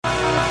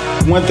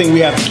one thing we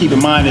have to keep in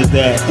mind is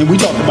that, and we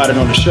talked about it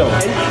on the show,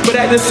 but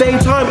at the same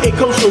time, it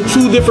comes from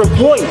two different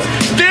points.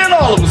 Then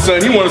all of a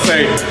sudden, you want to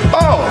say,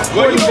 oh,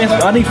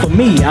 well, I think for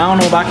me, I don't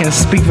know if I can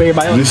speak for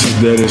everybody else. This is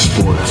Dead End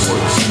Sports.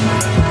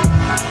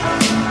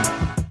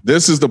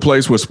 This is the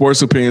place where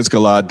sports opinions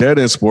collide. Dead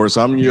End Sports.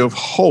 I'm your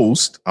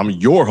host,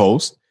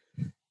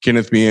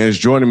 Kenneth Beans.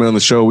 Joining me on the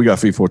show, we got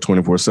FIFA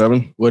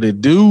 24/7. What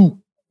it do?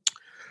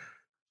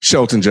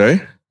 Shelton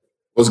J.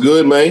 What's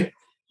good, man?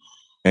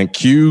 And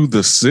Q,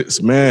 the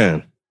sixth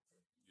man.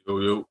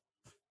 Yo.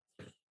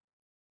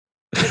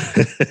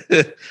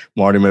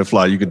 Marty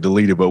McFly, you could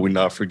delete it, but we're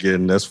not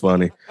forgetting. That's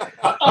funny.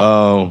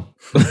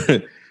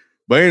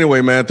 But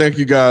anyway, man, thank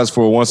you guys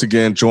for once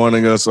again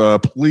joining us.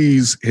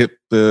 Please hit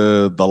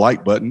the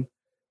like button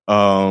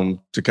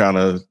to kind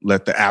of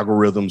let the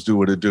algorithms do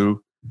what it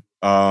do.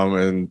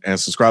 And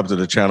subscribe to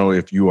the channel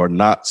if you are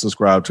not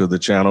subscribed to the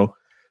channel.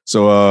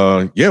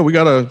 So, we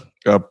got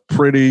a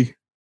pretty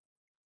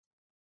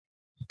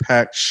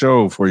packed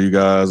show for you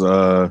guys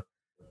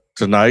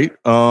tonight.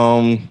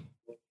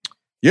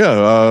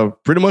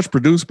 Pretty much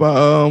produced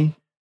by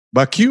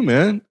Q,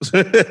 man.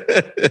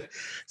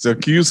 So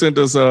Q sent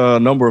us a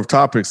number of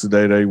topics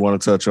today that you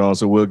want to touch on,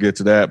 so we'll get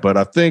to that. But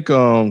I think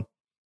what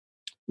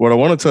I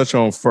want to touch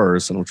on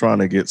first, and I'm trying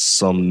to get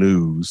some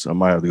news. I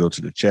might have to go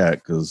to the chat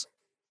because,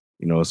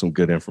 some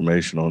good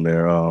information on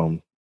there.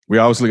 We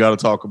obviously got to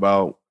talk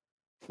about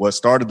what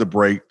started the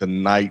break the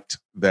night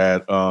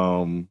that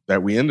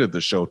that we ended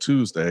the show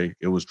Tuesday.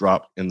 It was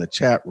dropped in the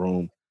chat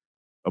room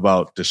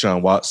about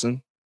Deshaun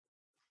Watson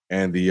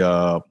and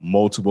the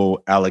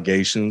multiple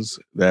allegations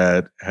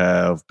that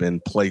have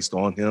been placed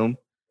on him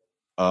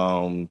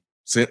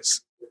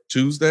since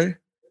Tuesday.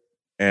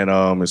 And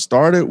it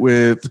started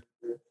with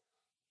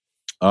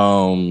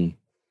 3.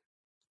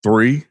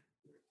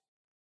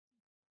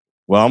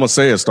 Well, I'm going to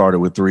say it started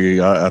with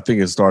 3. I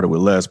think it started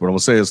with less, but I'm going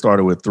to say it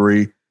started with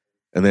 3.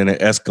 And then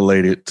it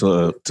escalated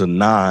to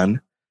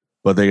 9,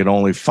 but they could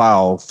only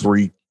file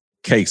 3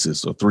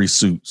 cases or 3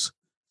 suits.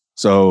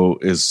 So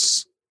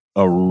it's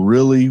a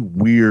really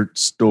weird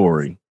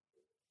story.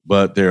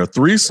 But there are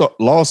 3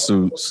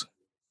 lawsuits,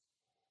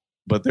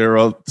 but there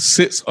are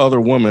 6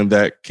 other women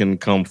that can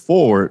come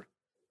forward.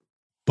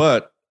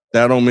 But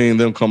that don't mean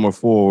them coming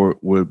forward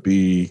would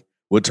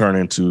turn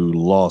into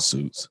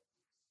lawsuits.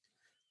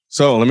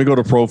 So let me go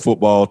to Pro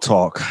Football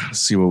Talk.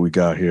 See what we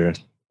got here.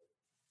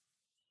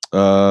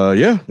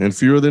 In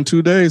fewer than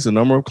 2 days, the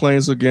number of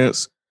claims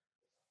against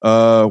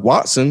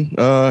Watson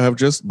have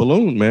just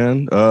ballooned,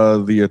 man.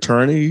 The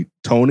attorney,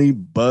 Tony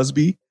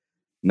Busby,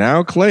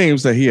 now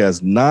claims that he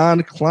has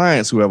 9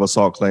 clients who have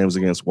assault claims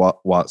against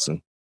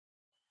Watson.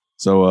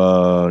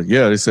 So,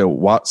 they said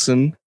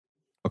Watson,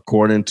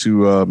 according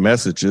to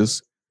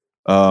messages.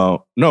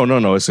 No.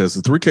 It says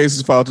the 3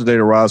 cases filed today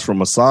arise from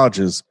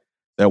massages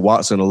that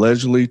Watson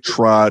allegedly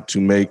tried to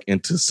make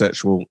into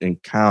sexual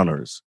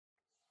encounters.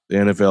 The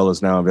NFL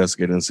is now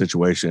investigating the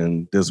situation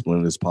and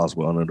discipline is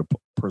possible under the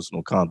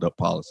personal conduct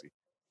policy.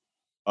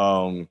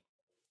 I'm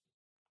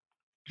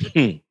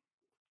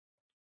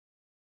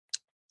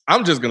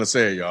just going to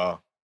say, y'all,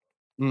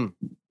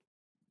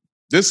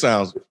 this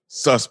sounds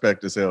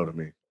suspect as hell to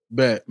me.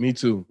 Bet. Me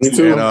too.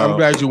 And, I'm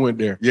glad you went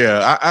there.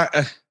 Yeah,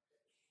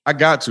 I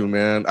got to,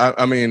 man.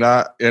 I mean,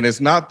 and it's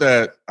not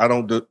that I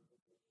don't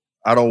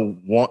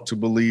want to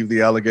believe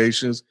the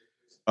allegations.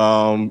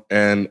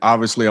 And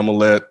obviously I'm going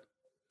to let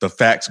the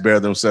facts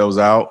bear themselves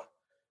out.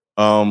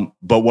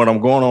 But what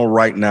I'm going on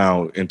right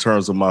now in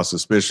terms of my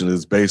suspicion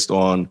is based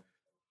on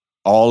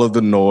all of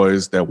the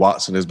noise that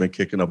Watson has been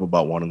kicking up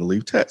about wanting to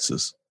leave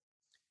Texas.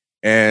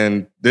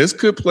 And this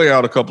could play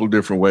out a couple of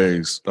different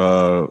ways.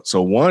 So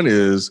one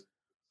is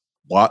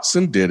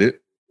Watson did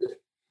it.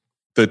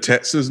 The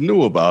Texans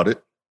knew about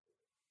it,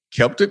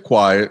 kept it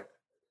quiet,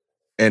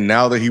 and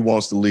now that he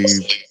wants to leave,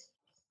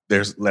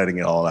 they're letting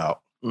it all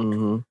out.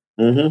 Mm-hmm.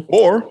 Mm-hmm.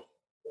 Or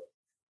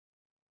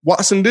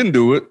Watson didn't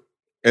do it,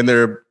 and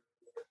they're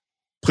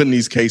putting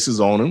these cases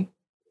on him.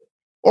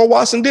 Or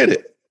Watson did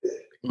it.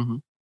 Mm-hmm.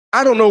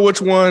 I don't know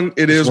which one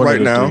it is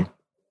right now. 3.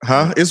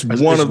 Huh? It's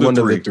one of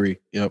the 3.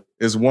 Yep.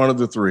 It's one of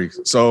the 3.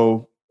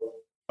 So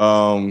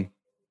we'll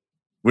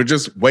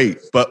just wait.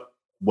 But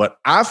what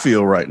I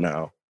feel right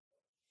now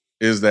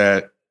is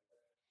that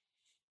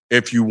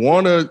if you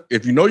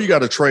know you got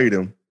to trade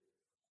him,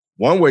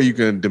 one way you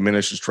can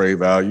diminish his trade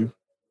value,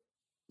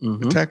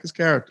 attack his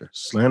character.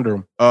 Slander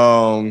him.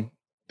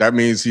 That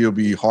means he'll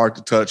be hard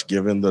to touch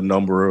given the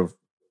number of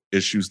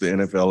issues the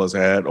NFL has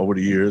had over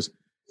the years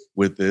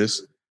with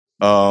this.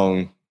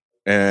 The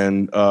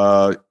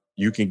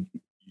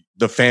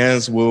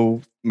fans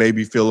will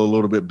maybe feel a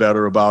little bit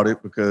better about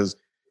it because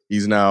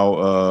he's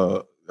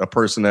now a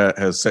person that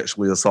has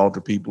sexually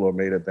assaulted people or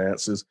made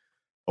advances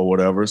or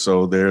whatever.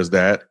 So there's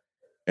that.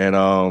 And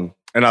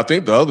I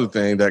think the other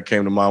thing that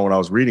came to mind when I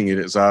was reading it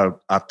is I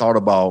thought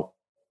about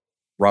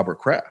Robert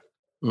Kraft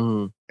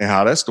and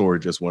how that story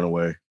just went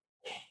away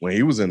when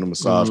he was in the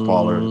massage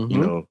parlor,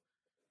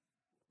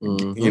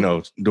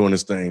 doing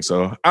his thing.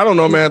 So I don't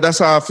know, man. That's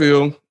how I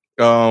feel.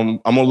 I'm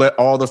gonna let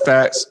all the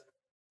facts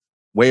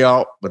way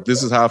out, but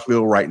this is how I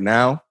feel right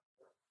now.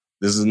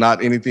 This is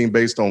not anything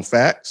based on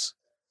facts.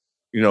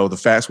 You know, the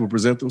facts will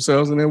present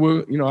themselves, and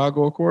then I'll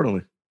go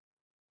accordingly.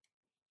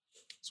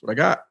 That's what I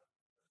got.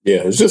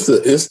 Yeah, it's just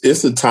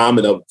it's the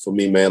timing of it for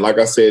me, man. Like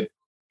I said,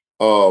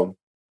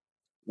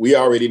 we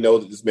already know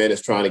that this man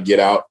is trying to get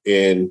out,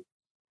 and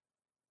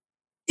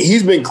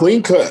he's been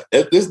clean cut.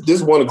 This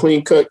is one of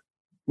the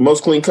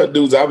most clean cut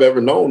dudes I've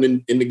ever known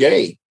in the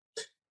game.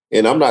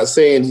 And I'm not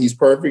saying he's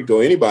perfect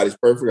or anybody's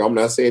perfect. I'm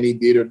not saying he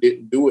did or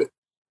didn't do it,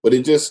 but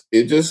it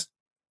just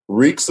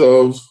reeks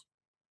of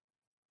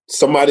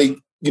somebody,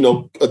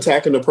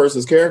 attacking a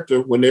person's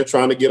character when they're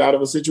trying to get out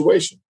of a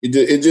situation.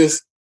 It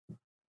just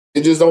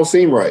don't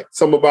seem right.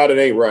 Something about it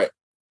ain't right.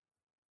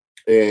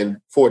 And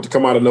for it to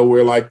come out of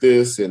nowhere like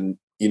this, and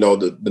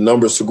the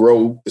numbers to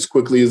grow as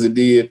quickly as it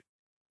did,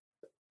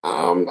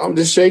 I'm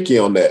just shaky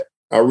on that.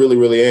 I really,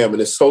 really am.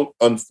 And it's so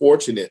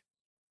unfortunate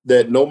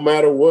that no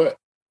matter what,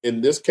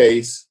 in this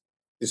case,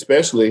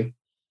 especially,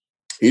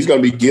 he's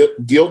going to be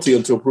guilty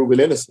until proven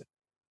innocent.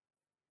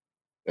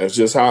 That's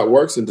just how it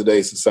works in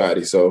today's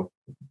society. So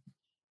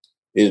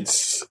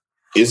it's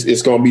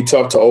going to be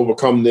tough to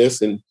overcome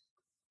this, and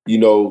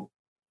to,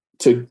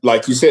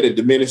 like you said, it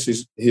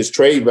diminishes his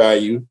trade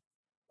value,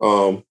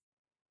 and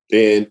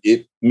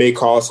it may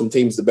cause some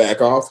teams to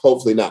back off.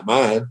 Hopefully, not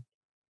mine,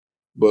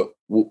 but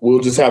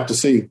we'll just have to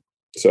see.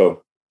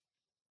 So.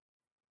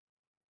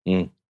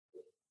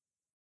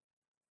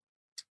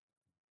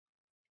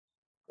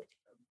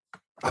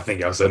 I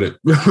think y'all said it.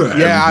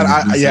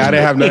 I didn't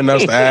have nothing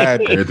else to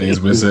add. Everything's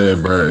been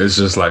said, bro. It's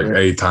just like,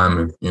 hey,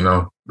 timing,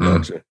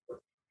 Gotcha.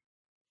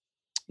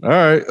 All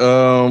right.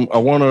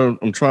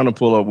 I'm trying to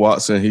pull up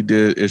Watson. He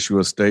did issue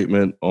a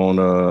statement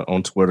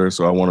on Twitter,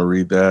 so I want to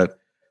read that.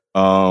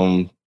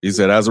 He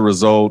said, as a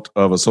result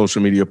of a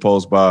social media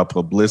post by a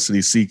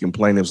publicity-seeking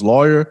plaintiff's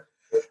lawyer,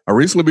 I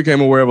recently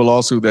became aware of a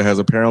lawsuit that has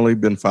apparently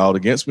been filed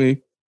against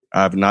me.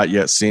 I have not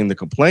yet seen the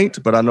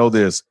complaint, but I know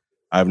this.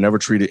 I have never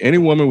treated any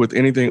woman with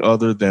anything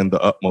other than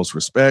the utmost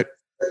respect.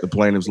 The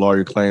plaintiff's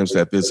lawyer claims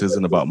that this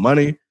isn't about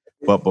money,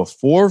 but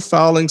before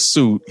filing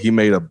suit, he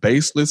made a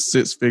baseless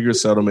 6-figure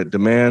settlement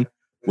demand,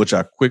 which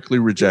I quickly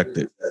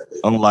rejected.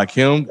 Unlike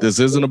him, this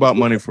isn't about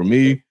money for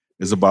me.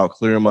 It's about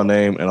clearing my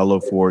name, and I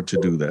look forward to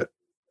doing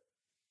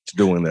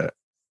that.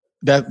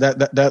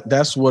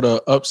 That's what an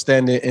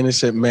upstanding,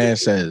 innocent man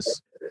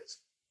says.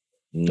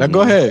 Now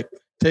go ahead,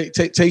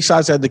 take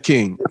shots at the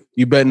king.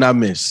 You better not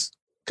miss,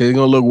 because it's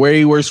gonna look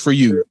way worse for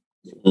you.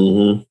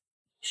 Mm-hmm.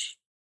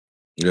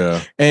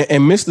 Yeah.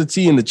 And Mr.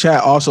 T in the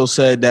chat also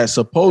said that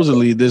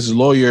supposedly this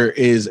lawyer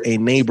is a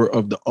neighbor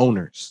of the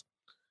owners.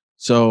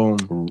 So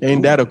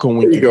ain't that a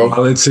coincidence?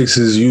 Politics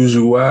as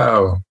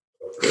usual.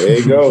 There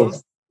you go.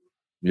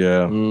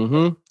 Yeah.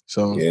 Mm-hmm.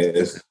 So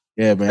yes.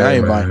 Yeah, man. I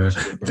ain't buying.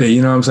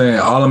 You know what I'm saying?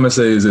 All I'm gonna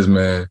say is this,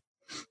 man.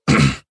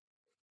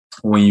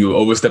 When you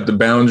overstep the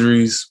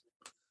boundaries,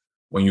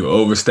 when you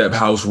overstep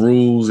house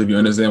rules, if you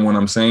understand what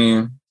I'm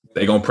saying,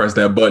 they gonna press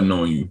that button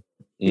on you.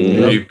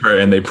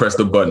 Mm-hmm. They pressed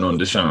the button on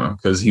Deshaun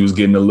because he was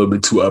getting a little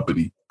bit too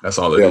uppity. That's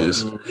all it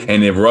is. Mm-hmm.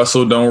 And if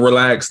Russell don't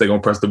relax, they're going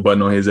to press the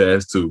button on his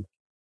ass too.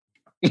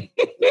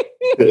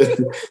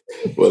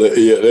 Well,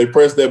 they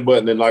press that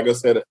button. And like I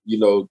said,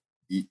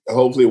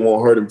 hopefully it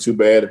won't hurt him too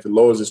bad. If it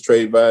lowers his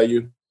trade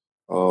value,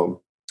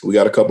 we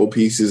got a couple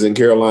pieces in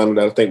Carolina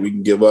that I think we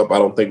can give up. I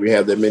don't think we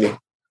have that many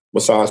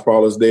massage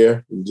parlors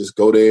there. We just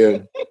go there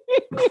and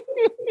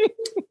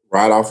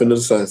ride off into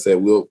the sunset.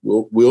 We'll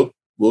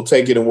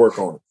take it and work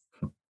on it.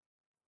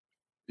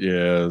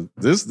 Yeah,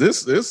 this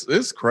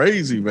is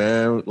crazy,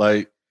 man.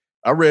 Like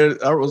I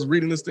was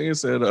reading this thing and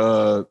said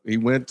he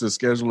went to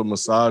schedule a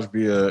massage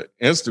via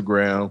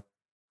Instagram,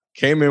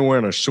 came in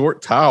wearing a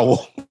short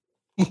towel,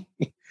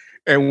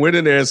 and went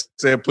in there and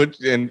said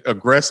and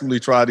aggressively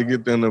tried to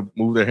get them to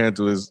move their hand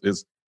to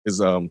his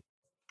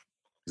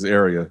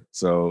area.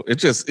 So it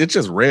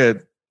just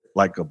read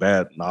like a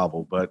bad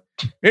novel. But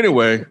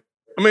anyway,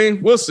 I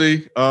mean, we'll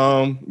see.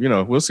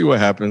 We'll see what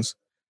happens.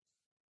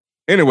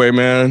 Anyway,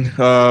 man,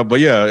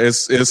 but yeah,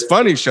 it's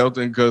funny,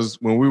 Shelton, because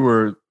when we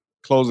were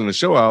closing the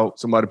show out,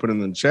 somebody put it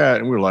in the chat,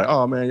 and we were like,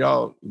 "Oh man,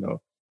 y'all,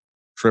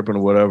 tripping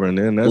or whatever." And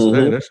then that's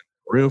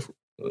real for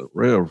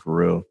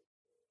real.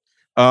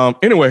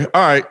 Anyway,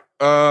 all right.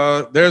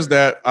 There's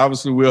that.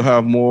 Obviously, we'll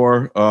have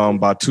more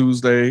by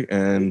Tuesday,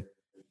 and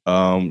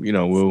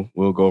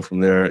we'll go from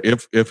there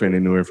if any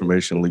new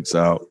information leaks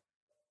out.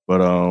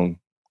 But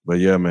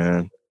yeah,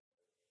 man,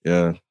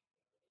 yeah,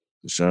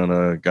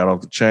 Deshaun got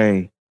off the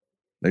chain.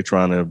 They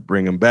trying to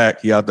bring him back.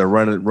 He out there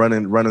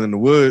running in the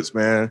woods,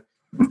 man,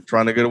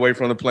 trying to get away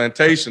from the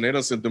plantation. They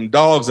done sent them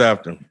dogs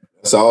after him.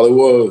 That's all it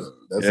was.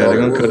 They're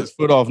gonna cut his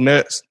foot off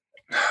next.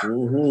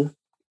 Mm-hmm.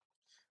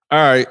 All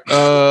right.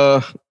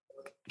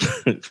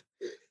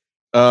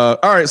 All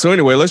right. So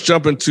anyway, let's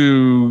jump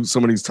into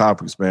some of these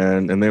topics,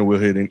 man, and then we'll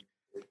hit it.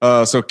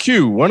 So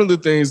Q, one of the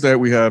things that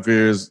we have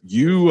here is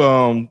you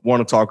want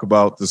to talk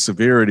about the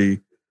severity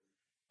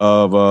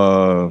of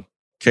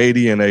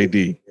KD and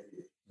AD.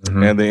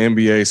 Mm-hmm. And the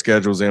NBA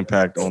schedule's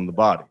impact on the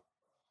body.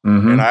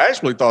 Mhm. And I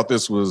actually thought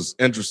this was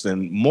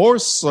interesting, more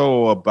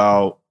so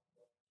about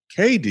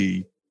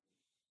KD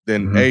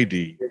than Mhm.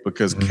 AD,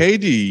 because Mhm.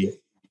 KD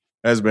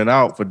has been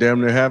out for damn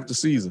near half the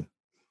season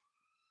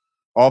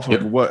off of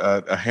Yep. what,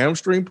 a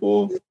hamstring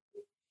pull.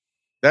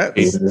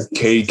 That's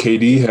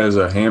KD has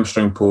a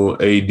hamstring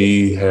pull.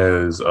 AD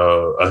has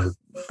a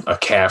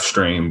calf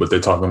strain, but they're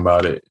talking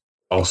about it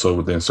also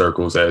within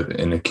circles as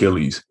an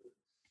Achilles.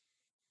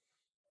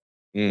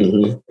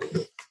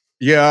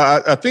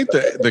 Yeah, I think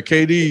the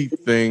KD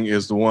thing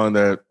is the one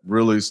that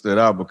really stood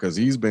out because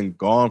he's been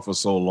gone for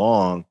so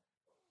long,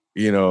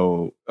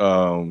 and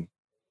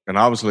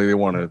obviously they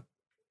want to,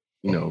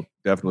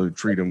 definitely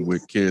treat him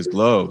with kids'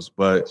 gloves,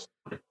 but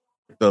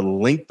the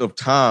length of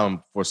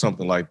time for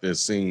something like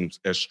this seems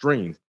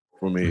extreme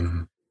for me.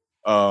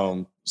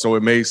 Mhm. So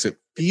it makes it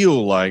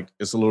feel like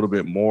it's a little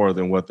bit more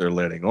than what they're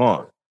letting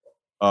on.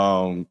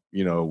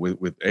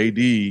 With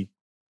AD,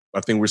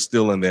 I think we're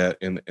still in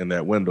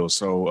that window.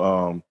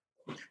 So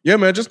yeah,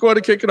 man, just go ahead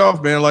and kick it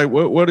off, man. Like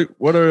what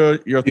are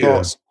your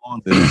thoughts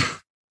on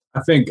this?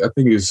 I think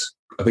it's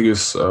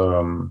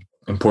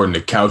important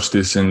to couch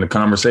this in the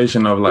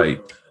conversation of like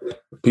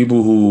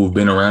people who've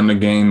been around the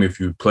game. If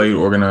you played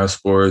organized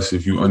sports,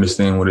 if you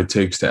understand what it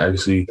takes to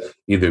actually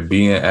either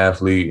be an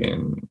athlete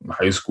in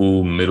high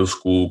school, middle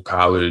school,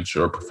 college,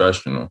 or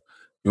professional,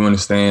 you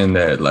understand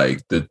that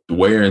like the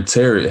wear and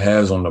tear it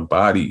has on the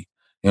body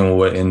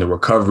and the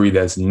recovery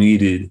that's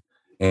needed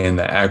and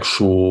the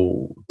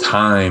actual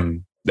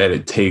time that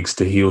it takes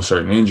to heal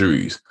certain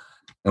injuries.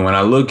 And when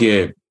I look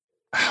at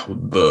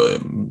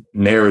the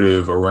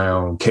narrative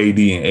around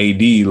KD and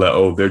AD, like,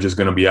 oh, they're just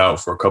going to be out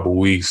for a couple of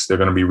weeks, they're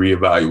going to be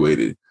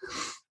reevaluated.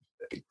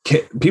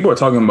 People are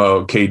talking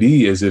about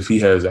KD as if he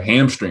has a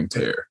hamstring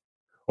tear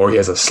or he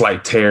has a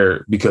slight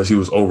tear because he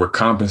was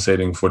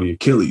overcompensating for the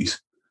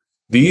Achilles.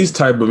 These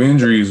type of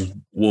injuries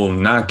will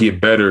not get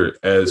better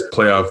as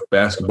playoff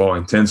basketball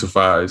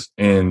intensifies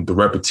and the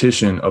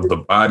repetition of the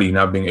body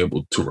not being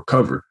able to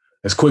recover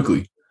as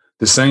quickly.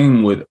 The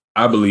same with,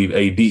 I believe,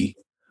 AD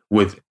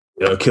with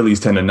Achilles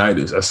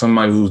tendonitis. As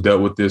somebody who's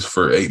dealt with this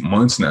for 8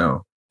 months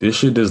now, this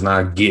shit does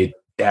not get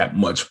that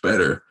much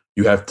better.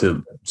 You have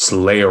to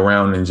lay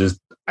around and just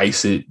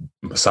ice it,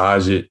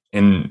 massage it,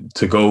 and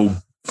to go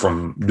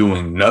from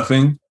doing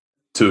nothing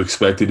to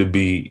expect it to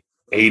be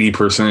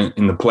 80%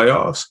 in the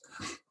playoffs.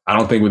 I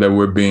don't think that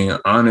we're being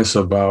honest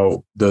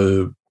about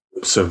the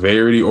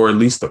severity or at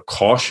least the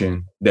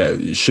caution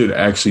that should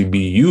actually be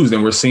used.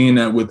 And we're seeing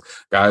that with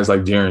guys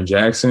like Jaren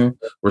Jackson.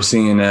 We're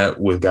seeing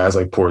that with guys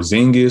like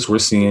Porzingis. We're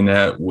seeing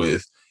that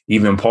with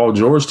even Paul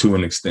George to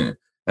an extent.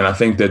 And I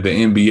think that the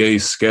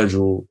NBA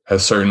schedule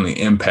has certainly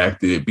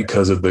impacted it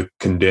because of the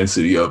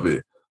condensity of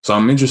it. So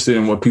I'm interested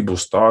in what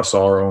people's thoughts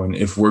are on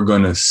if we're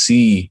going to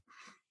see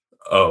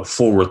a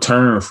full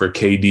return for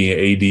KD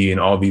and AD and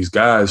all these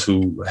guys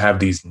who have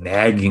these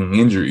nagging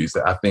injuries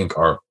that I think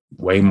are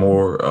way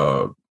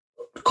more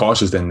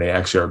cautious than they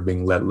actually are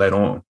being let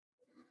on.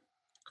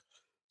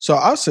 So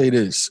I'll say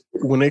this.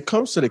 When it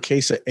comes to the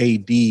case of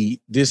AD,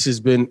 this has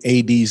been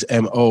AD's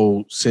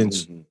MO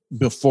since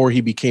before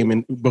he got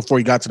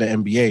to the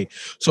NBA.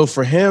 So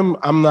for him,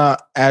 I'm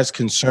not as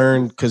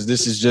concerned because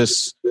this is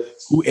just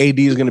who AD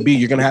is going to be.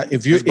 You're going to have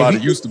His body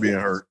used to being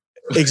hurt.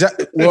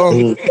 Exactly.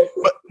 Well,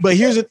 but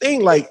here's the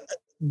thing, like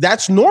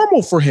that's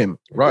normal for him.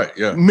 Right,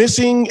 yeah.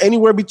 Missing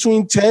anywhere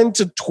between 10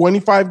 to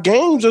 25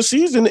 games a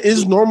season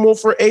is normal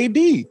for AD.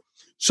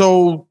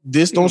 So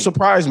this don't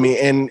surprise me.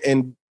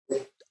 And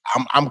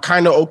I'm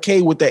kind of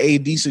okay with the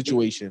AD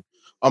situation.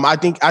 I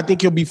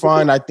think he'll be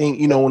fine. I think,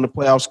 when the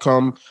playoffs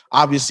come,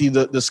 obviously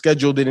the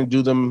schedule didn't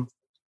do them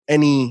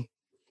any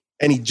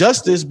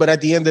justice, but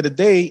at the end of the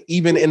day,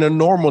 even in a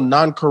normal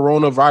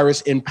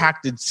non-coronavirus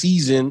impacted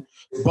season,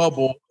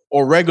 bubble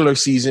or regular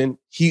season,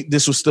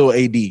 this was still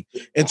AD.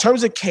 In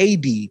terms of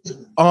KD,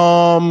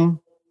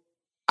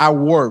 I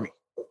worry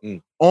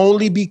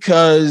only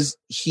because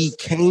he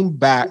came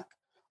back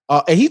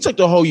and he took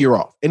the whole year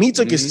off and he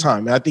took his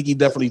time. And I think he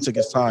definitely took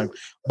his time.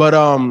 But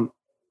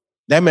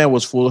that man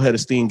was full head of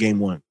steam game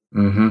one.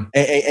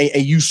 And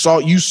you saw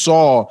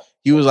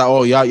he was like,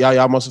 oh,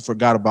 y'all must have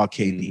forgot about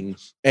KD.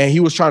 And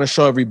he was trying to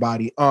show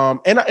everybody.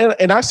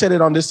 And I said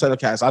it on this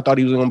telecast. I thought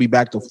he was going to be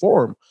back to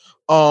form.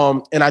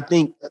 And I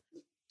think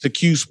to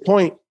Q's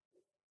point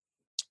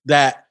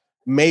that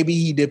maybe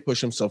he did push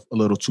himself a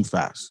little too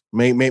fast.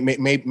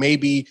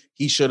 Maybe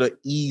he should have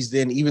eased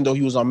in, even though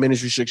he was on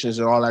minutes restrictions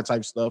and all that type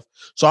of stuff.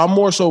 So I'm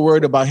more so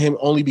worried about him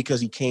only because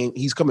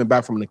he's coming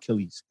back from an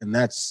Achilles, and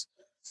that's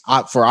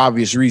for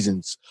obvious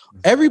reasons.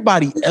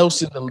 Everybody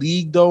else in the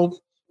league, though,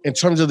 in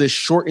terms of this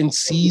shortened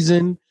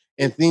season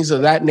and things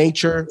of that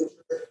nature,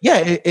 yeah,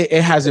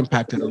 it has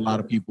impacted a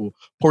lot of people.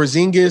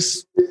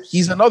 Porzingis,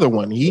 he's another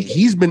one.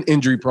 He's been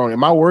injury prone.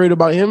 Am I worried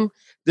about him?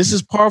 This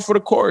is par for the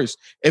course.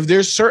 If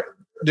there's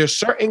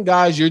certain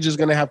guys you're just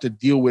gonna have to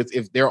deal with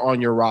if they're on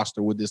your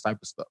roster with this type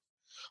of stuff.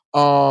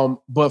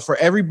 But for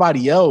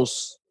everybody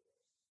else,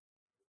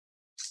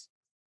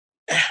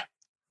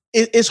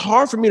 it's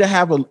hard for me to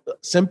have a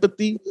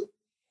sympathy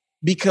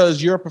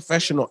because you're a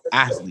professional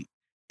athlete.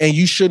 and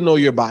you should know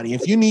your body.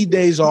 If you need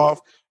days off,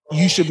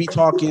 you should be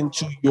talking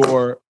to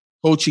your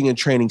coaching and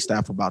training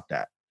staff about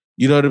that.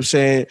 You know what I'm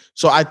saying?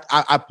 So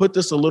I put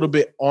this a little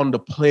bit on the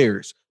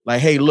players.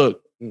 Like, hey,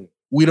 look,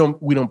 we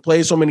don't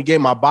play so many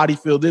games. My body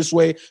feel this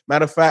way.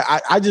 Matter of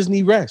fact, I just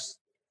need rest.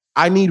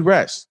 I need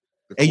rest.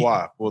 The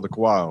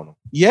Kawhi on them.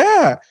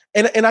 Yeah,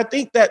 and I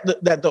think that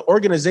the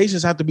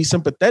organizations have to be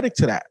sympathetic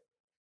to that.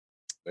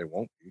 They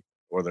won't be,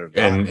 or they're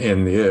not.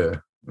 And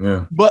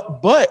yeah.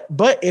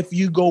 But if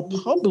you go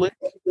public,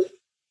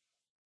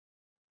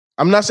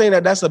 I'm not saying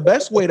that that's the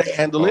best way to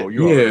handle it.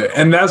 Yeah,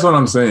 and that's what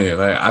I'm saying.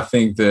 Like, I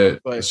think that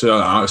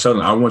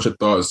Sheldon, I want your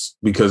thoughts,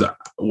 because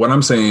what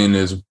I'm saying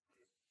is,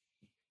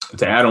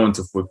 to add on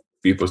to what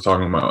people's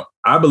talking about,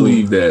 I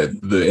believe that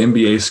the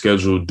NBA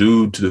schedule,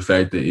 due to the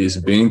fact that it's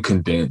been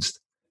condensed,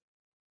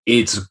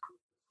 it's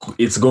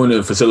going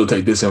to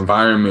facilitate this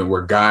environment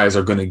where guys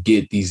are going to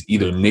get these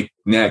either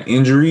knick-knack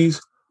injuries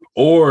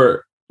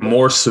or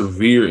more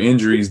severe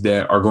injuries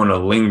that are going to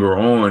linger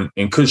on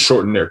and could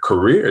shorten their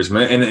careers,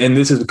 man. And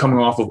this is coming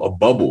off of a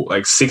bubble,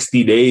 like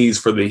 60 days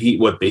for the Heat,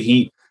 the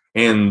Heat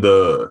and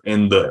the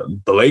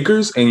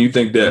Lakers. And you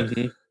think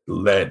that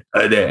that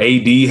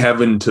AD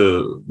having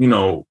to,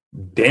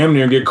 damn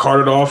near get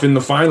carted off in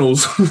the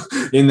finals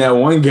in that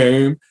one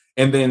game,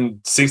 and then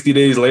 60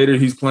 days later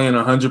he's playing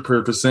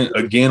 100%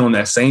 again on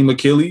that same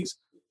Achilles.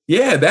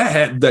 Yeah,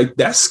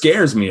 that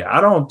scares me. I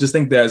don't just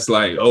think that's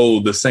like,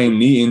 the same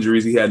knee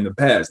injuries he had in the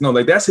past. No,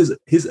 like, that's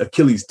his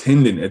Achilles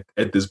tendon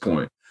at this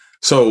point.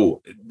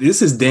 So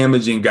this is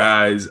damaging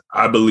guys,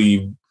 I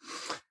believe,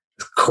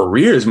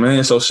 careers,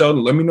 man. So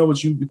Sheldon, let me know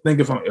what you think.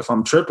 If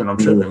I'm tripping, I'm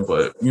tripping.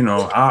 But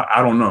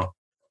I don't know.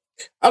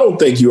 I don't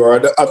think you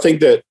are. I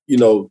think that we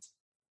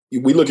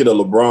look at a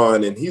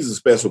LeBron, and he's a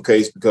special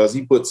case because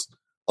he puts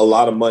a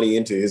lot of money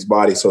into his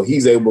body, so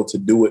he's able to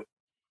do it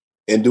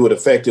and do it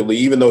effectively.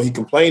 Even though he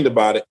complained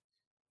about it,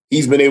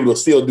 he's been able to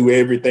still do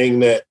everything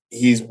that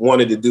he's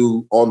wanted to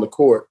do on the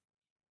court.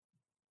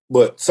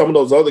 But some of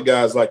those other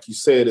guys, like you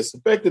said, it's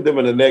affected them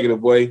in a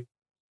negative way.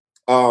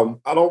 I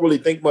don't really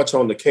think much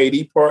on the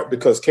KD part,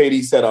 because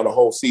KD sat out a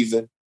whole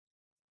season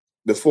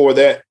before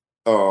that.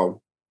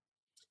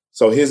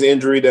 So his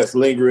injury that's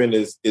lingering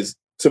is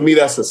to me,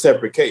 that's a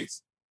separate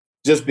case,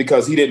 just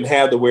because he didn't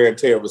have the wear and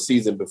tear of a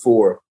season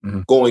before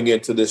going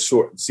into this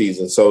shortened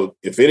season. So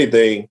if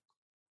anything,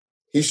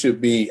 he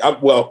should be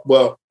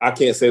well, I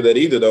can't say that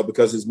either, though,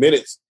 because his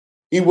minutes,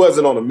 he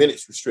wasn't on a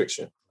minutes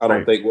restriction. I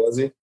don't think, was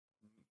he?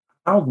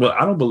 I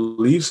don't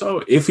believe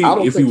so. If he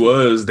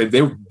was,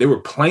 they were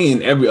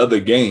playing every other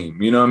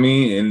game, you know what I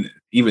mean? And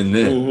even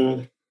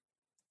then.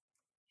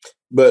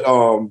 But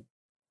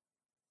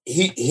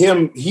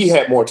he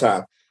had more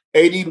time.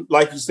 AD,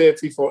 like you said,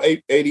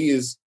 FIFO, AD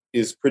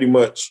is pretty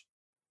much,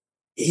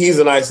 he's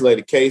an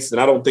isolated case, and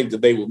I don't think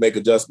that they will make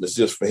adjustments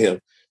just for him.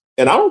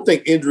 And I don't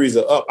think injuries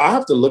are up. I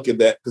have to look at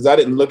that, because I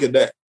didn't look at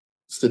that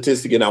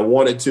statistic, and I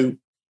wanted to,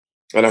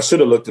 and I should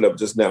have looked it up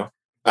just now.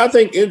 I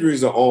think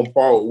injuries are on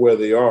par with where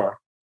they are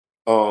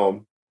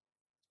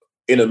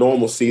in a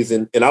normal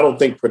season, and I don't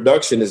think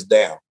production is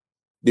down.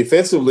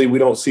 Defensively, we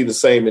don't see the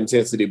same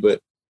intensity, but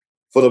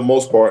for the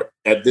most part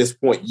at this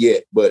point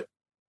yet. But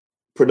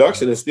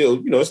production is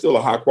still, it's still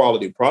a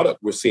high-quality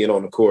product we're seeing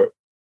on the court.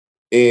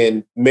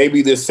 And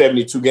maybe this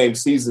 72-game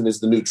season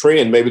is the new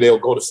trend. Maybe they'll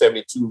go to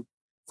 72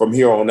 from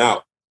here on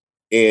out.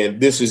 And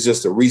this is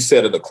just a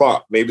reset of the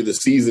clock. Maybe the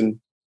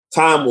season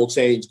time will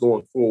change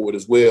going forward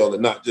as well,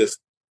 and not just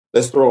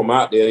let's throw them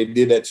out there. They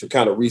did that to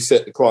kind of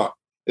reset the clock.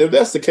 And if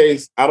that's the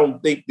case, I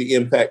don't think the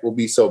impact will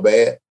be so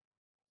bad.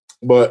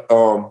 But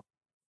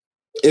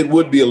it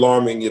would be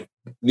alarming if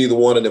neither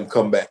one of them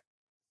come back,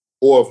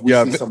 or if we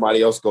see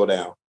somebody else go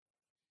down.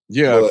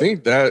 Yeah, I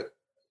think that.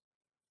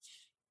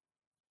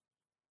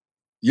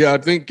 Yeah, I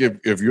think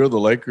if you're the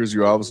Lakers,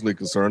 you're obviously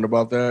concerned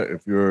about that.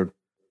 If you're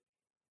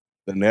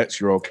the Nets,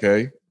 you're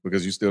okay,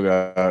 because you still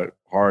got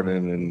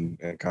Harden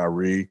and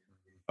Kyrie,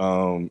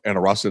 and a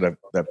roster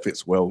that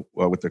fits well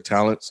with their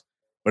talents.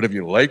 But if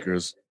you're the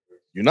Lakers,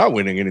 you're not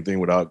winning anything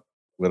without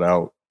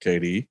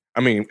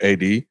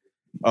AD.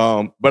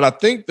 But I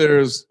think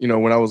there's,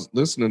 when I was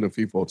listening to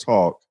people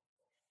talk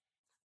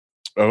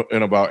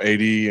and about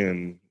AD,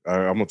 and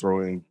I'm gonna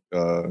throw in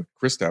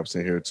Kristaps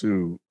in here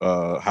too,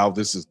 how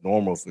this is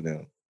normal for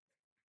them,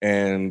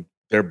 and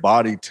their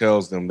body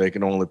tells them they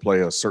can only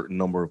play a certain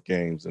number of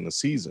games in a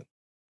season,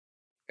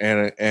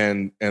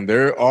 and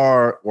there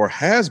are, or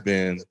has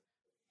been,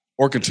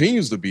 or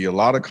continues to be, a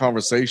lot of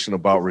conversation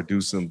about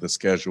reducing the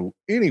schedule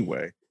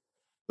anyway.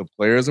 The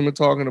players have been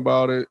talking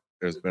about it.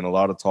 There's been a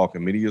lot of talk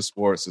in media,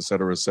 sports, et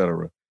cetera, et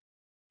cetera.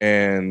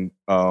 And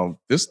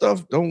this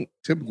stuff don't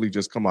typically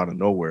just come out of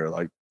nowhere.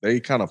 Like, they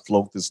kind of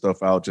float this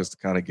stuff out just to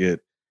kind of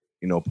get,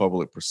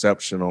 public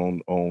perception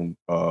on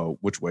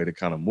which way to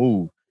kind of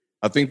move.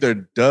 I think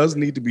there does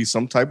need to be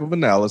some type of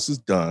analysis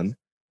done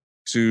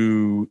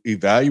to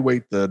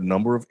evaluate the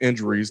number of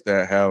injuries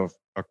that have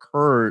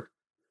occurred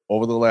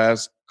over the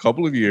last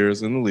couple of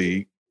years in the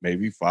league,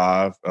 maybe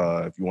 5.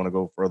 If you want to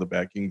go further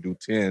back, you can do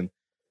 10,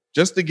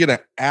 just to get an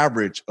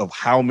average of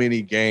how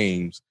many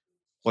games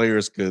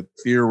players could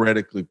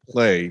theoretically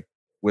play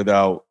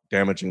without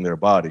damaging their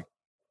body.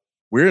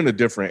 We're in a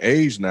different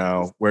age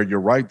now where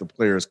you're right, the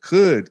players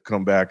could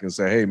come back and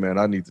say, hey, man,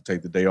 I need to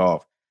take the day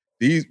off.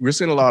 We're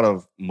seeing a lot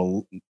of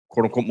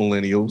quote-unquote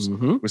millennials.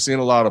 Mm-hmm. We're seeing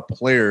a lot of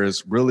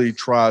players really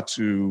try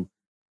to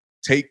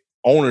take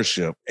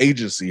ownership,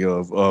 agency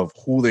of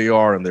who they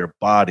are in their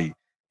body,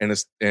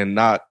 and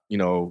not,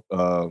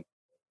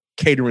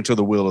 catering to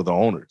the will of the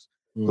owners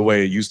the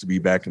way it used to be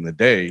back in the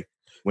day.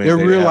 When they're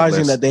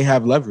realizing that they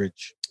have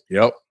leverage.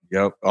 Yep.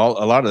 A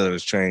lot of that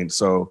has changed.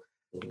 So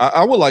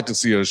I would like to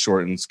see a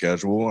shortened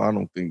schedule. I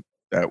don't think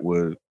that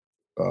would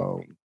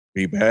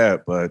be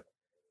bad, but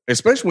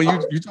especially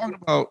when you're talking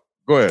about.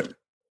 Go ahead.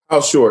 How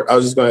short? I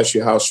was just going to ask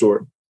you how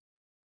short.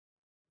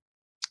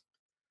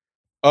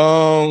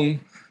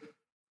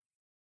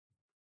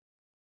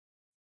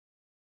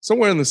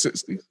 Somewhere in the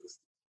 60s.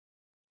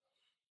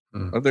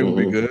 I think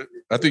would be good.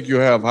 I think you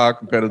have high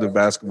competitive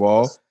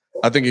basketball.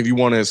 I think if you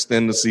want to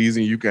extend the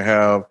season, you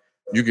can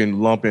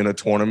lump in a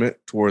tournament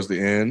towards the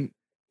end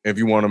if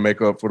you want to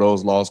make up for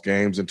those lost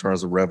games in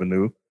terms of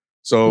revenue.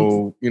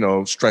 So,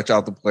 stretch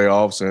out the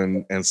playoffs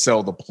and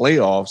sell the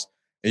playoffs,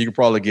 and you can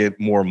probably get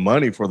more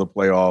money for the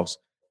playoffs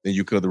than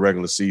you could the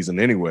regular season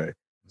anyway.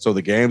 So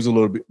the games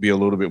be a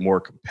little bit more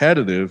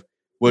competitive,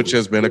 which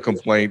has been a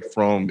complaint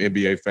from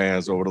NBA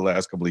fans over the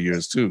last couple of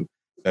years too,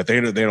 that they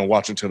don't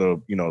watch until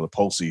the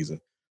postseason.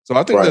 So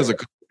I think there's a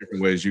couple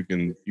different ways you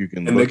can.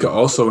 And they could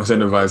also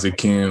incentivize it,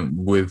 Ken,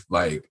 with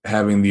like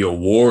having the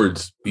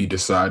awards be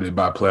decided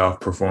by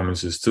playoff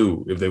performances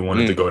too, if they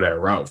wanted to go that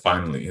route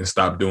finally and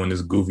stop doing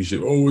this goofy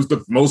shit. Oh, it's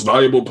the most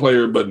valuable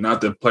player, but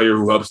not the player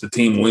who helps the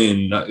team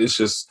win. It's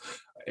just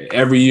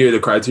every year the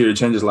criteria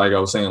changes, like I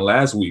was saying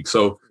last week.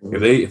 So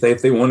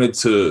if they wanted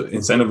to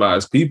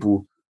incentivize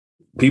people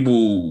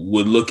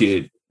would look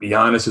at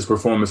Giannis's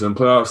performance in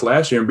playoffs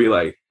last year and be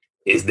like,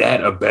 is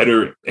that a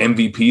better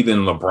MVP than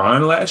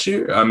LeBron last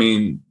year? I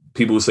mean,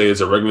 people say it's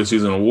a regular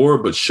season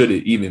award, but should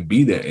it even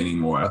be that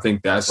anymore? I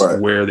think that's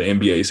where the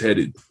NBA is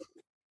headed.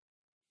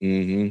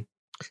 Mm-hmm.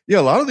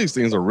 Yeah, a lot of these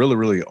things are really,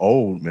 really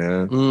old,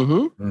 man.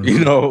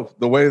 Mm-hmm.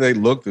 The way they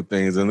looked at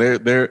things, and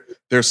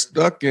they're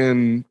stuck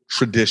in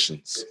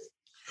traditions.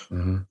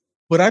 Mm-hmm.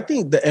 But I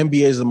think the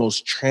NBA is the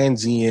most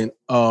transient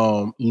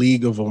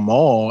league of them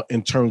all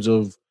in terms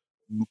of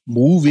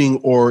moving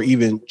or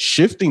even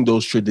shifting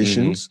those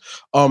traditions.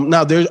 Mm-hmm.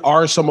 Now, there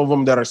are some of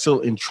them that are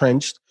still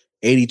entrenched.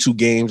 82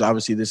 games.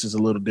 Obviously, this is a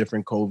little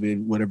different.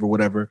 COVID,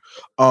 whatever.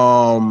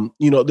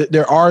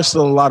 There are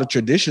still a lot of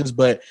traditions,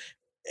 but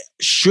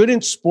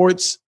shouldn't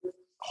sports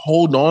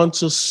hold on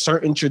to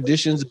certain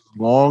traditions as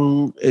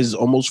long as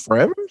almost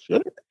forever?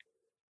 Should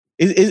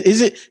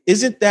it?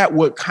 Isn't that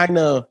what kind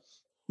of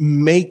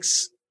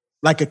makes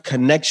like a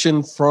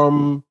connection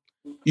from,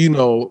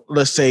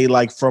 let's say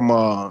like from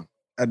a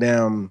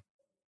damn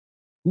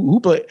who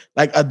played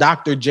like a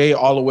Dr. J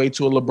all the way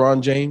to a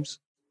LeBron James?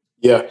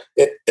 Yeah,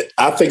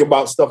 I think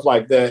about stuff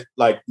like that.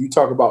 Like you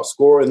talk about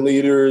scoring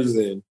leaders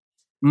and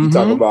you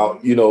talk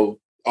about,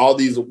 all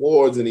these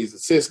awards and these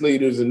assist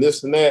leaders and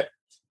this and that.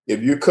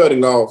 If you're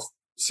cutting off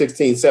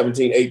 16,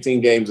 17, 18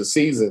 games a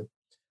season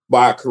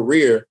by a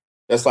career,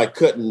 that's like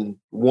cutting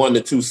 1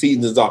 to 2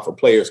 seasons off a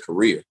player's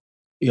career.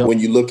 Yep. When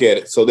you look at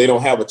it. So they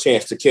don't have a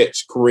chance to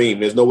catch Kareem.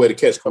 There's no way to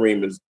catch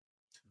Kareem as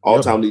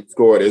all-time lead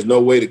scorer. There's no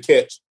way to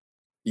catch,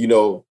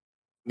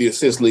 the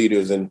assist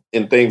leaders and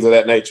things of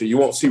that nature. You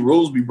won't see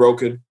rules be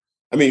broken.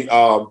 I mean,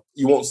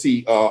 you won't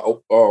see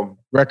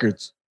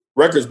records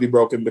be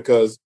broken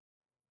because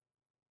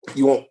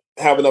you won't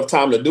have enough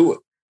time to do it.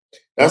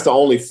 That's the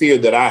only fear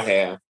that I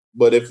have.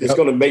 But if it's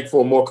going to make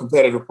for a more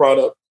competitive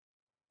product,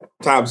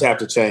 times have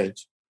to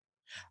change.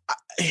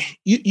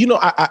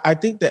 I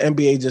think the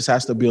NBA just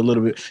has to be a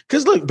little bit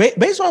because look,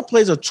 baseball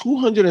plays a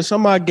 200 and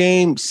some odd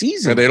game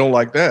season, and they don't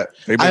like that.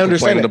 They've been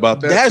complaining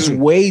about that. That's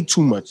way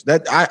too much.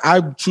 That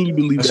I truly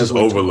believe that's just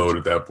overload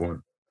at that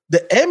point.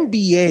 The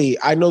NBA,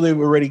 I know they've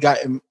already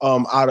gotten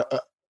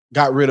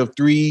got rid of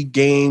 3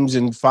 games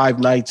and 5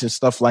 nights and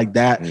stuff like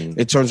that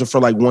in terms of for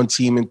like one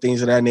team and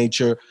things of that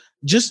nature.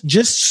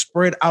 Just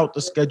spread out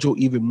the schedule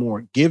even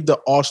more. Give the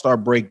All-Star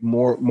break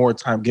more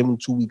time. Give them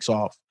 2 weeks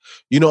off.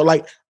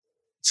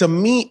 To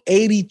me,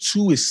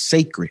 82 is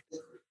sacred.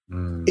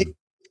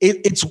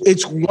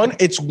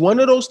 It's one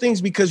of those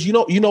things because you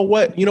know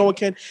what,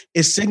 Ken?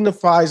 It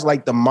signifies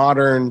like the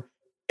modern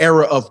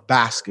era of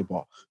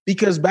basketball.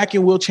 Because back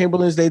in Will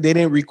Chamberlain's day, they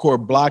didn't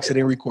record blocks, they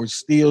didn't record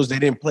steals, they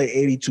didn't play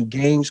 82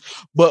 games.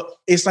 But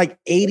it's like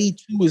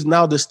 82 is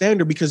now the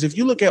standard because if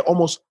you look at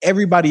almost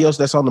everybody else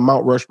that's on the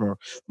Mount Rushmore,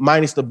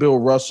 minus the Bill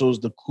Russells,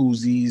 the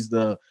Kuzis,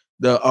 the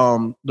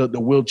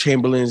Will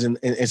Chamberlains,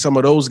 and some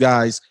of those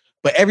guys.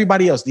 But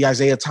everybody else, the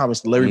Isaiah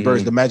Thomas, the Larry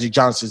Birds, the Magic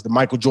Johnsons, the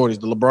Michael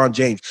Jordans, the LeBron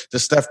James, the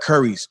Steph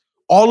Currys,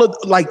 all of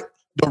like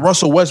the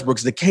Russell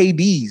Westbrooks, the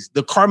KDs,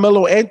 the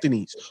Carmelo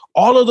Anthonys,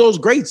 all of those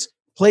greats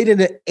played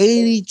in an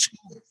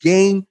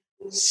 82-game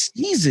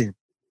season.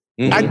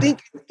 I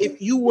think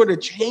if you were to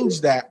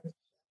change that,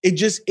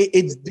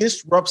 it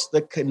disrupts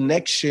the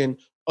connection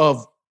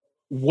of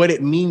what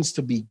it means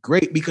to be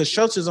great, because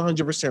Schultz is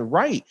 100%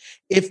 right.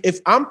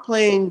 If I'm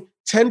playing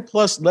 10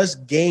 plus less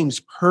games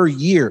per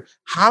year,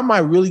 how am I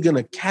really going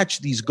to catch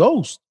these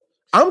ghosts?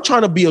 I'm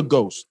trying to be a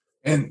ghost.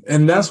 And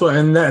that's why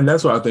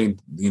I think,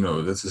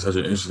 this is such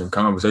an interesting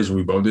conversation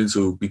we bumped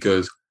into,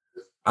 because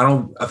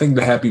I think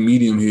the happy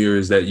medium here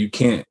is that you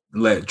can't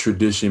let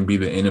tradition be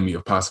the enemy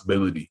of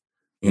possibility.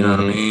 You know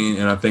what I mean?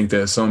 And I think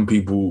that some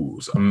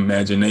people's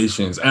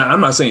imaginations, and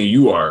I'm not saying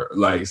you are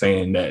like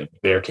saying that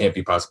there can't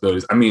be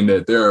possibilities. I mean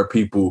that there are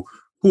people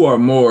who are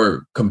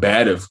more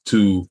combative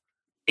to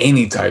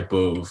any type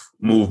of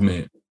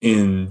movement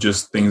in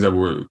just things that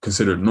were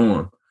considered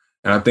norm.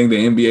 And I think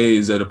the NBA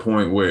is at a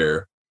point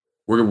where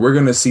we're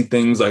going to see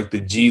things like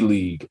the G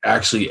League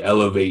actually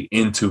elevate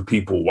into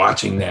people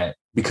watching that,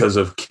 because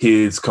of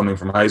kids coming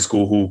from high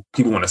school who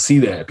people want to see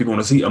that. People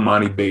want to see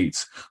Amani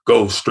Bates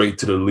go straight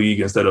to the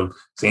league instead of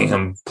seeing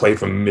him play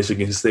from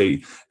Michigan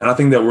State. And I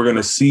think that we're going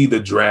to see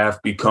the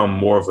draft become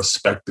more of a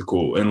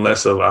spectacle and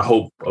less of, I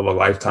hope, of a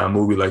Lifetime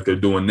movie like they're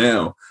doing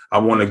now. I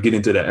want to get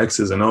into the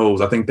X's and O's.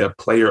 I think that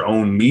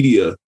player-owned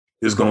media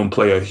is going to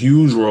play a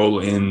huge role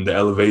in the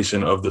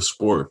elevation of the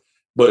sport.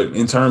 But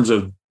in terms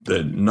of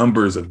the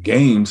numbers of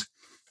games,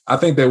 I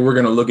think that we're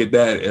going to look at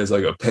that as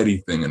like a petty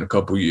thing in a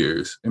couple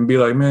years and be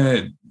like,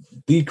 man,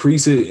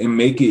 decrease it and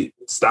make it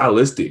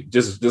stylistic.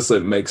 Just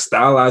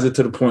stylize it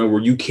to the point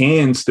where you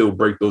can still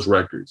break those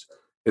records.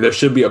 And there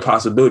should be a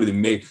possibility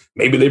that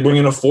maybe they bring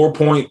in a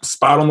 4-point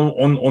spot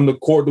on the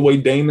court the way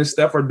Dame and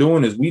Steph are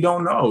doing is. We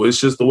don't know. It's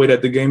just the way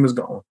that the game is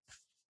going.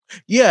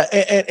 Yeah,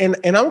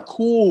 and I'm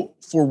cool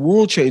for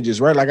rule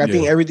changes, right? Like I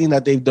think everything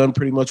that they've done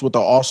pretty much with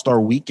the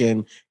All-Star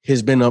weekend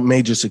has been a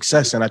major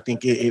success, and I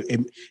think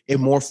it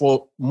more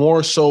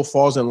so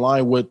falls in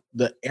line with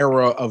the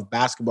era of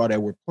basketball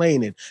that we're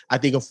playing in. I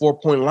think a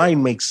 4-point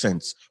line makes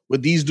sense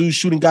with these dudes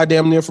shooting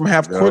goddamn near from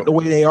half court the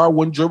way they are,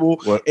 one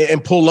dribble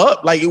and pull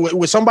up like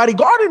with somebody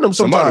guarding them.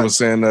 Somebody was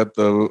saying that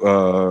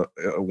the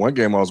one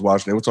game I was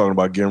watching, they were talking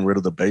about getting rid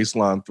of the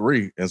baseline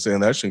 3 and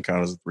saying that shouldn't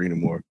count as a 3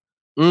 anymore.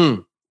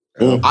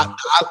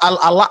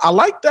 I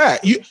like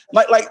that. You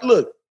like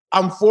look,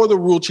 I'm for the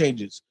rule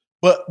changes,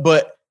 but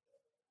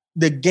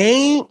the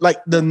game,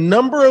 like the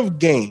number of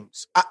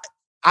games,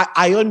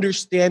 I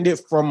understand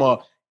it from a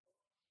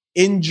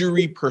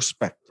injury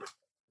perspective.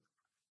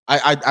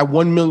 I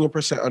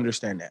 1,000,000%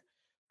 understand that,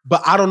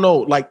 but I don't know.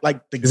 Like the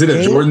is it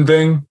a Jordan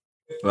thing?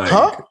 Like,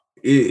 huh?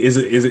 Is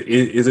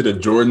it a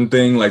Jordan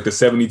thing? Like the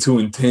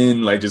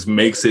 72-10, like just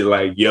makes it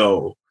like,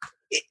 yo.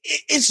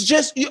 It's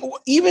just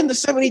even the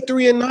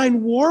 73-9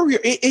 Warrior.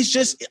 It's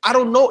just, I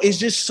don't know. It's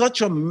just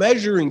such a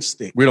measuring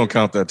stick. We don't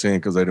count that team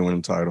because they didn't win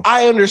the title.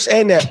 I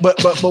understand that, but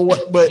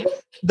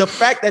the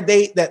fact that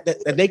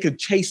they could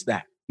chase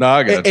that. No,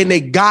 I got and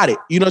they got it.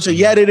 You know, so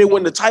yeah, they didn't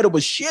win the title,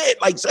 but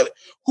shit, like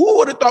who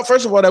would have thought?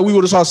 First of all, that we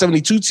would have saw a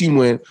 72 team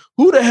win.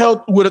 Who the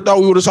hell would have thought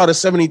we would have saw the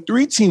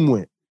 73 team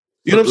win?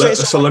 You know what I'm saying?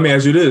 So let me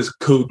ask you this: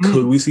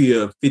 Could we see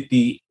a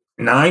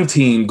 59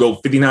 team go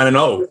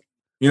 59-0?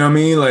 You know what I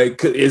mean?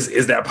 Like,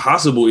 is that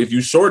possible if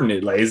you shorten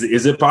it? Like,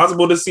 is it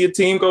possible to see a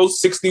team go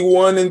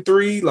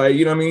 61-3? Like,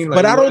 you know what I mean? Like,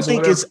 but I don't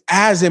think it's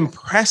as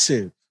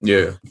impressive.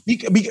 Yeah.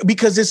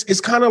 Because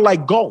it's kind of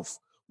like golf.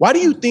 Why do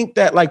you think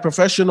that like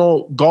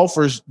professional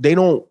golfers, they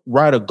don't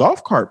ride a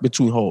golf cart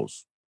between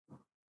holes?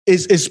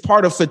 It's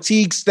part of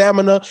fatigue,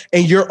 stamina,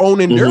 and your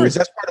own endurance.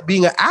 That's part of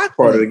being an athlete.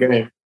 Part of the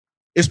game.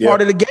 It's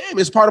part of the game.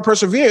 It's part of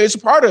perseverance. It's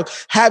part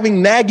of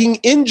having nagging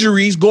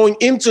injuries going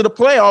into the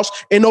playoffs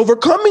and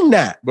overcoming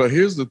that. But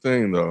here's the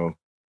thing, though.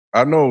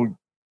 I know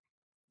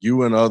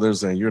you and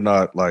others, and you're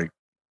not like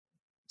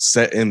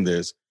set in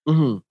this,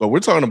 but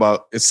we're talking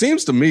about, it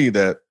seems to me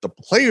that the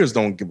players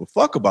don't give a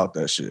fuck about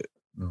that shit.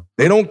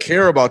 They don't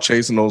care about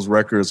chasing those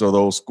records or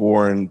those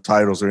scoring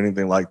titles or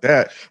anything like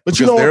that. But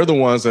because they're the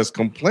ones that's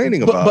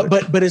complaining about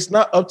it. But it's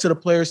not up to the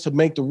players to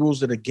make the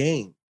rules of the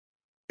game.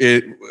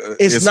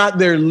 It's not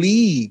their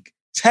league,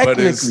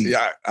 technically.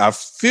 I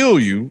feel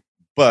you,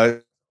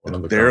 but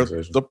they're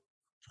the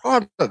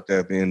product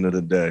at the end of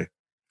the day.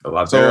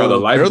 They're the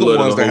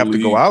ones that have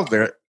to go out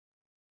there.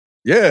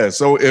 Yeah.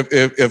 So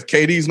if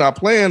KD's not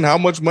playing, how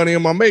much money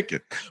am I making?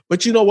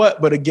 But you know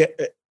what? But again,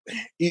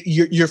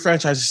 your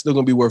franchise is still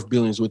going to be worth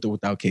billions with or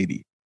without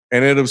KD,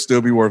 and it'll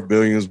still be worth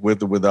billions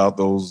with or without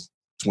those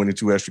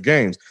 22 extra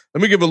games.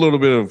 Let me give a little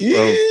bit of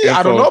info.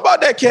 I don't know about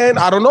that, Ken.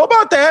 I don't know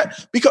about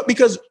that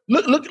because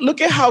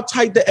look at how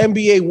tight the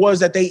NBA was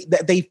that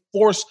they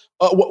forced.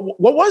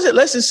 What was it?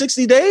 Less than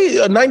 60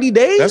 days, 90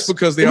 days. That's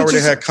because they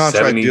already had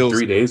contract deals.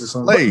 3 days or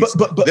something.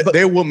 But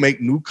they will make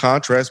new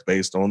contracts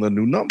based on the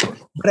new number.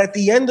 But at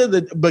the end of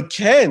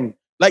Ken,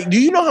 like,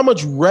 do you know how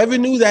much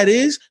revenue that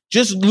is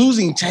just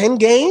losing 10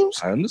 games?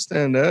 I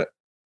understand that.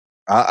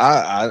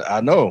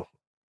 I know.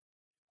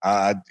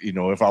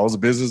 If I was a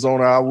business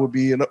owner, I would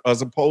be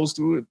as opposed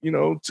to it,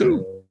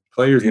 too.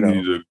 Players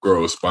need to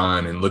grow a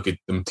spine and look at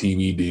them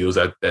TV deals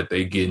that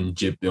they getting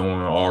gypped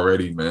on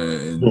already,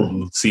 man,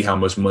 and see how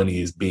much money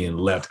is being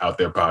left out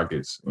their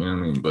pockets. You know what I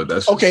mean? But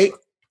that's okay.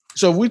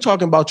 So if we're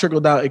talking about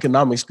trickle-down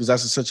economics, because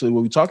that's essentially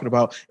what we're talking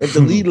about, if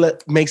the league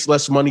makes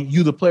less money,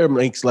 you, the player,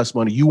 makes less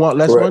money. You want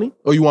less money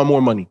or you want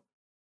more money?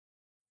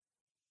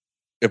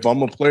 If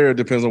I'm a player, it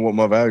depends on what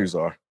my values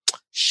are.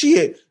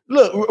 Shit.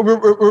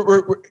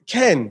 Look,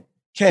 Ken.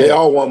 They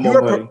all want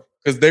more money.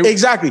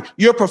 Exactly.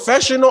 You're a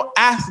professional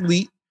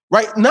athlete,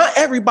 right? Not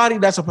everybody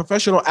that's a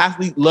professional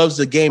athlete loves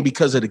the game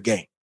because of the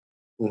game.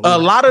 Mm-hmm. A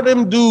lot of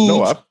them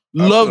dudes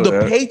love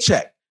the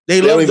paycheck.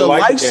 They love the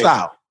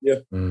lifestyle. Yeah.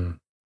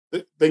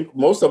 I think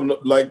most of them,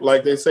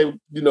 like they say,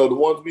 you know, the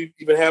ones we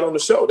even had on the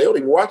show, they don't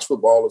even watch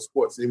football or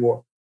sports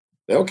anymore.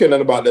 They don't care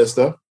nothing about that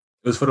stuff.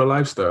 It's for the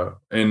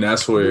lifestyle. And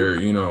that's where,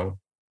 you know,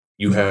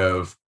 you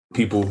have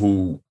people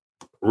who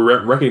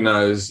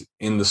recognize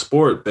in the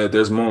sport that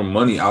there's more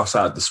money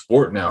outside the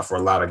sport now for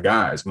a lot of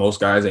guys. Most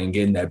guys ain't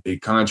getting that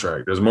big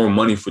contract. There's more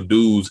money for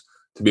dudes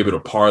to be able to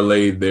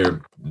parlay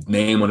their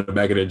name on the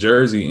back of their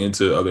jersey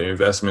into other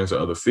investments or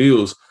other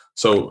fields.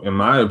 So in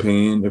my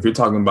opinion, if you're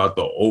talking about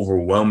the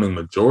overwhelming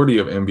majority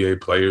of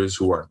NBA players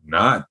who are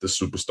not the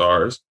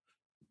superstars,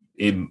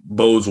 it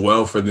bodes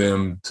well for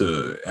them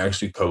to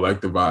actually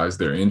collectivize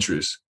their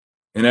interests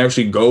and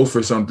actually go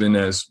for something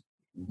that's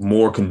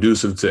more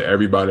conducive to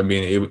everybody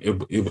being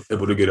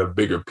able to get a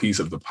bigger piece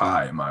of the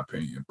pie, in my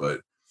opinion.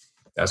 But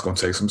that's going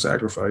to take some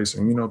sacrifice,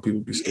 and you know,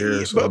 people be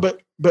scared. So.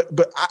 But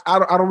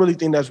I don't really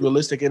think that's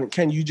realistic. And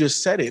Ken, you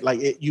just said it. Like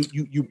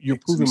you're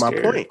proving my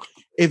point.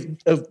 If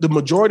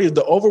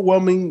the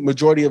overwhelming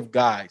majority of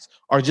guys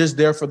are just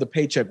there for the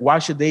paycheck, why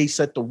should they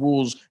set the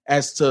rules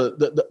as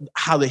to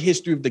how the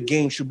history of the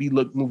game should be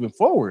moving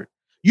forward?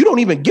 You don't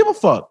even give a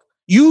fuck.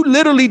 You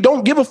literally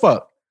don't give a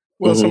fuck.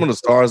 Well, some of the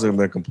stars have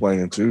been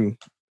complaining too.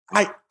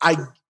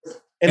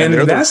 And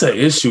that's an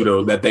issue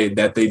though, that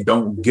they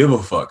don't give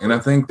a fuck. And I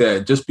think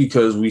that just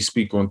because we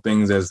speak on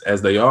things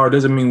as they are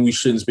doesn't mean we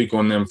shouldn't speak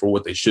on them for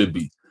what they should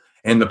be.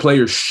 And the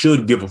players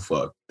should give a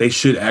fuck. They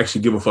should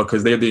actually give a fuck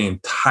because they're the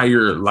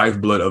entire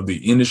lifeblood of the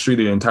industry,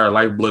 the entire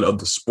lifeblood of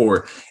the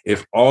sport.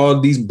 If all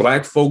these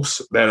black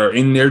folks that are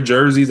in their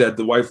jerseys that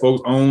the white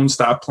folks own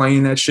stop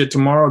playing that shit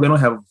tomorrow, they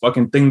don't have a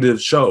fucking thing to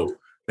show.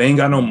 They ain't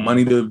got no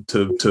money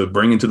to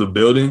bring into the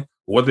building.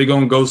 What they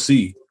gonna go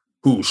see?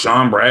 Who?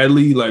 Sean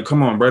Bradley? Like,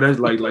 come on, bro. That's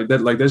like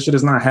that shit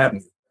is not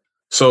happening.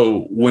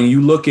 So when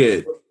you look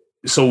at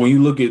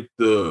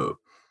the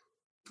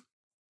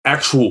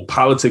actual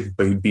politics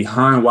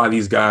behind why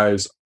these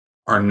guys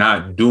are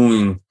not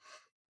doing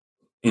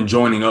and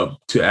joining up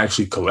to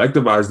actually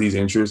collectivize these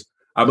interests,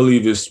 I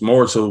believe it's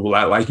more so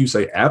like you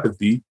say,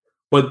 apathy.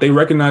 But they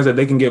recognize that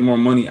they can get more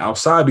money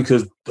outside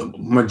because the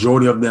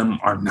majority of them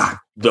are not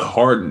the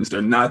Hardens.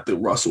 They're not the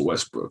Russell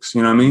Westbrooks.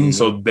 You know what I mean? Mm-hmm.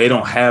 So they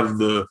don't have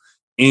the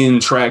in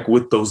track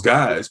with those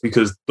guys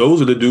because those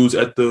are the dudes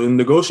at the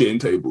negotiating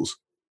tables.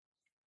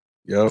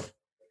 Yep.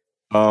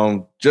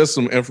 Just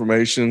some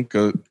information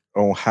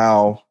on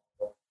how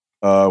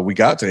we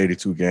got to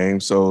 82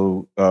 games.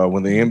 So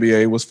when the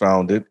NBA was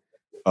founded,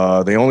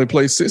 they only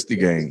played 60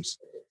 games.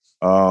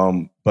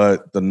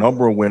 But the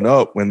number went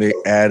up when they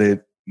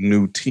added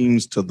new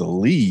teams to the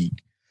league.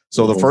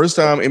 So the first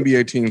time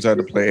NBA teams had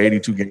to play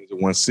 82 games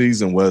in one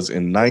season was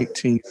in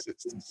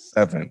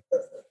 1967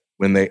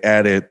 when they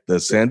added the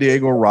San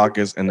Diego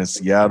Rockets and the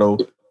Seattle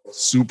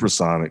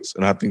Supersonics.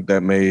 And I think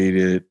that made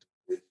it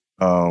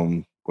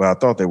I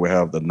thought they would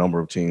have the number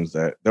of teams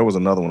that there was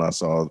another one I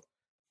saw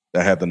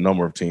that had the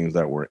number of teams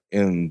that were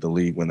in the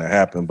league when that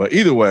happened. But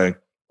either way,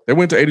 they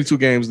went to 82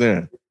 games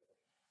then.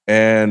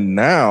 And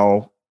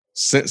now,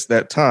 since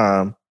that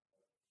time,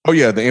 the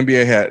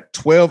NBA had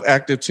 12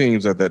 active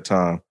teams at that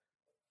time.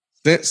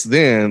 Since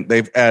then,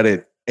 they've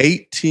added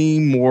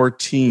 18 more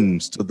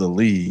teams to the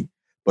league,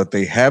 but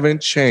they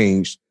haven't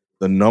changed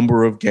the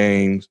number of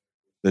games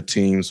the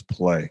teams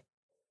play.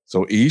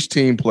 So each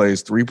team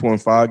plays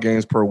 3.5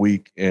 games per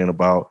week in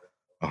about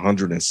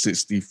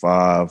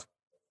 165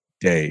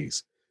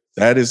 days.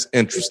 That is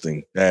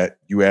interesting that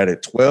you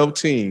added 12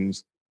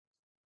 teams,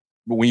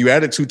 but when you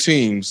added 2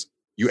 teams,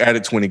 you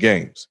added 20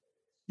 games.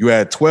 You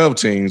had 12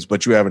 teams,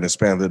 but you haven't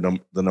expanded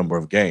the number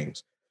of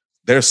games.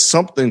 There's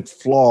something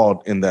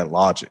flawed in that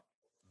logic,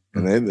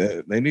 and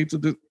they need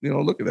to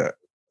look at that.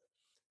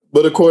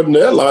 But according to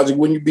that logic,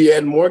 wouldn't you be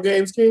adding more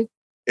games, King?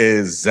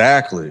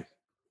 Exactly.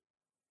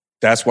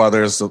 That's why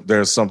there's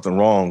something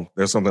wrong.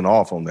 There's something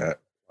off on that,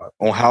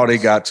 on how they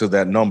got to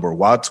that number.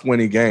 Why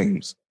 20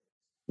 games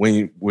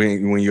when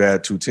you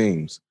add 2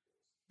 teams?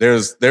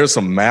 There's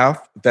some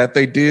math that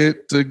they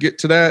did to get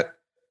to that.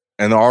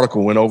 And the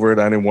article went over it.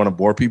 I didn't want to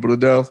bore people to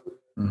death.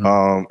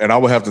 Mm-hmm. And I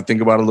would have to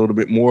think about it a little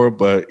bit more.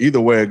 But either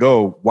way it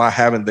go, why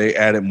haven't they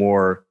added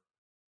more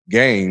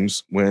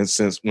games when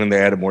they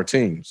added more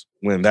teams?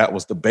 When that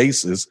was the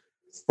basis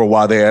for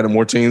why they added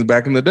more teams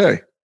back in the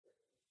day.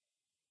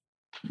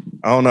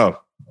 I don't know.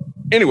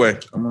 Anyway,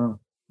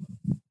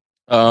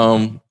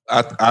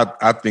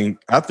 I think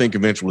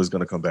eventually it's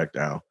going to come back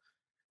down.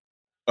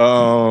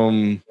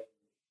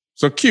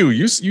 So Q,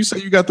 you say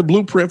you got the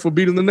blueprint for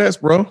beating the Nets,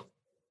 bro.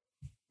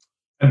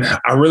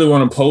 I really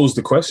want to pose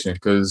the question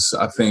because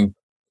I think,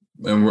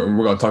 and we're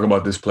going to talk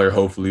about this player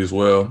hopefully as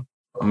well.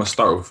 I'm gonna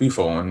start with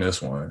FIFO on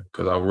this one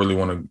because I really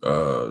want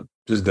to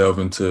just delve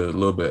into a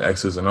little bit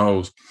X's and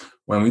O's.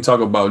 When we talk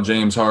about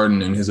James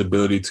Harden and his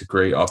ability to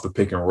create off the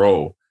pick and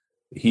roll,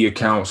 he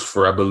accounts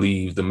for, I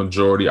believe, the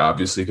majority,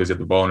 obviously, because he has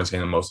the ball in his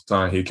hand most of the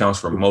time. He accounts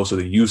for most of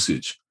the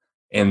usage,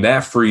 and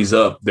that frees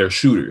up their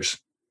shooters.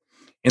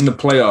 In the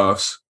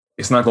playoffs,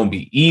 it's not going to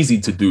be easy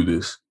to do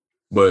this,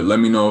 but let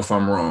me know if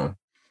I'm wrong.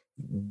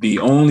 The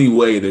only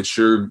way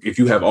that if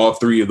you have all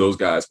three of those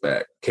guys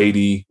back,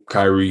 KD,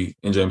 Kyrie,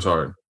 and James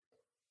Harden,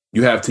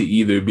 you have to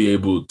either be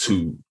able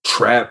to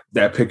trap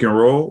that pick and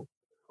roll,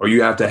 or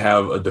you have to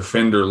have a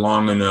defender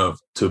long enough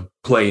to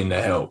play in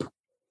the help.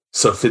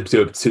 So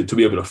to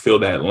be able to fill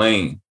that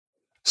lane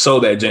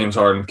so that James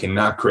Harden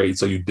cannot create,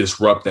 so you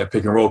disrupt that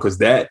pick and roll, because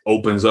that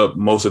opens up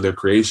most of their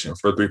creation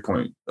for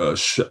three-point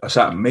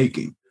shot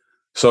making.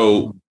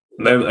 So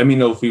let me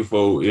know,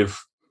 FIFO,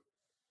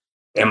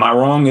 am I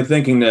wrong in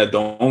thinking that the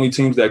only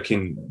teams that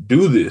can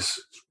do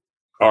this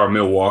are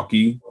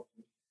Milwaukee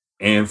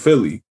and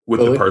Philly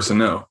with the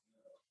personnel?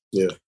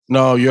 Yeah.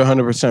 No, you're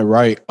 100%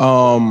 right.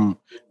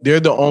 They're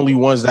the only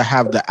ones that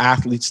have the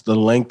athletes, the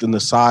length and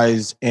the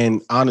size,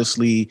 and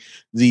honestly,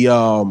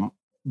 the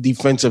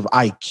defensive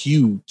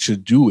IQ to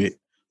do it.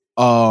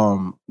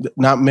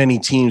 Not many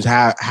teams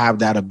have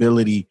that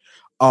ability,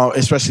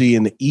 especially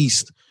in the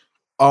East.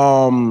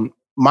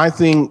 My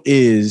thing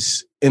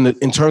is,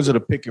 in terms of the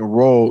pick and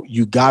roll,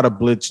 you got to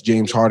blitz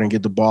James Harden,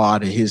 get the ball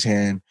out of his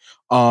hand.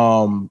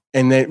 And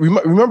then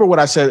remember what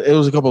I said, it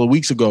was a couple of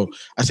weeks ago.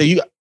 I said,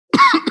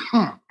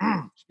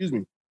 excuse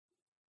me.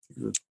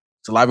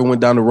 Saliva went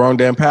down the wrong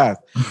damn path.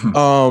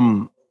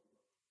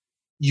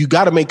 You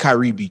got to make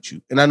Kyrie beat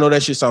you. And I know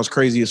that shit sounds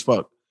crazy as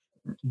fuck.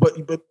 But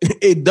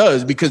it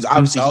does, because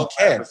obviously he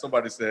can.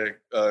 Somebody said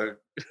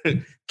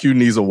Q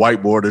needs a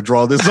whiteboard to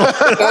draw this on.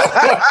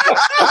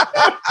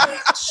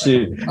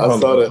 Shit. I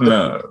saw that.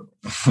 No.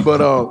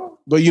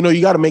 But you know,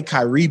 you got to make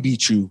Kyrie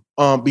beat you,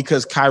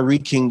 because Kyrie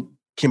can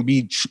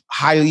be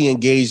highly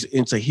engaged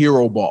into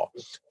hero ball.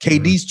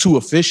 KD's too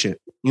efficient.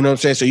 You know what I'm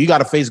saying? So you got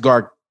to face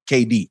guard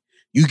KD.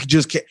 You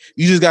just got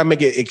to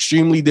make it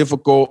extremely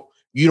difficult.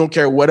 You don't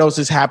care what else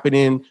is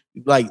happening.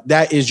 Like,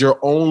 that is your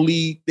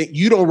only thing.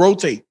 You don't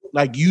rotate.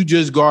 Like, you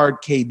just guard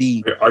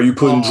KD. Are you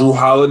putting Drew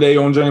Holiday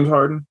on James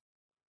Harden?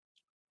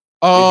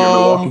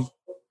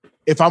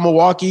 If I'm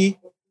Milwaukee,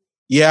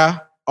 yeah.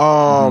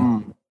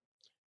 And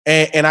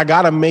I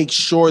gotta make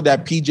sure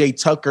that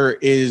PJ Tucker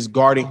is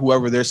guarding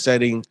whoever they're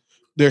sending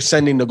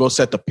to go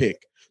set the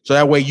pick. So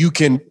that way you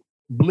can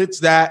blitz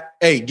that.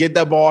 Hey, get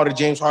that ball to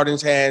James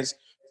Harden's hands.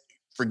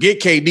 Forget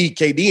KD.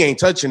 KD ain't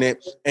touching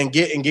it, and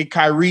get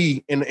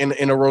Kyrie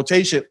in a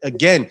rotation.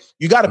 Again,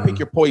 you got to pick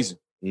your poison.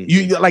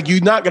 You're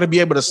not going to be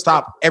able to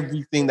stop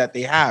everything that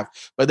they have,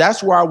 but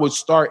that's where I would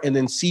start, and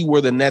then see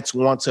where the Nets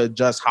want to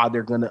adjust, how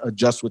they're going to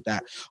adjust with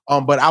that.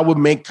 But I would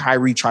make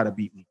Kyrie try to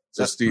beat me.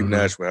 So Steve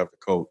Nash will have the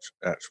coach,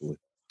 actually.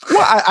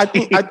 Well, I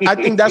think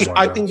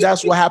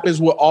that's what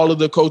happens with all of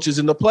the coaches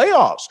in the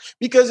playoffs,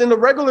 because in the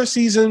regular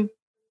season,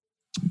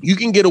 you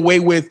can get away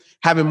with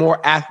having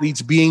more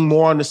athletes, being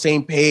more on the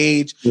same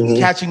page,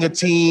 catching a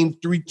team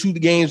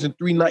 3-2 games and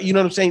 3-9. You know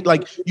what I'm saying?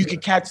 Like, you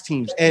can catch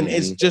teams, and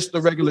it's just the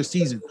regular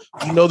season.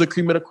 You know the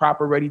cream of the crop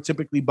already.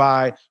 Typically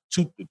by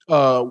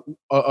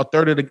a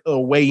third of the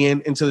way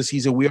into the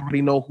season, we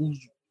already know who's.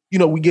 You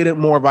know, we get it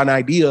more of an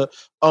idea.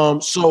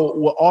 So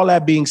with all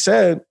that being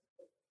said,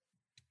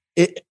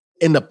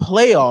 in the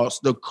playoffs,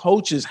 the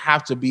coaches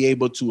have to be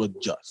able to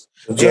adjust.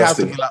 They have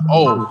to be like,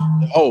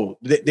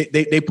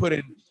 they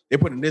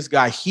put in this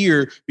guy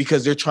here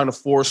because they're trying to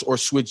force or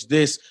switch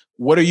this.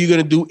 What are you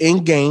going to do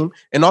in game?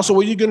 And also,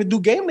 what are you going to do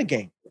game to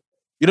game?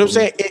 You know what I'm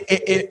saying?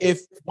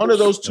 If one of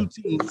those two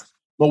teams,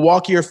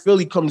 Milwaukee or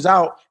Philly, comes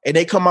out and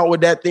they come out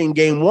with that thing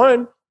game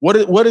one,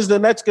 what is the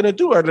Nets going to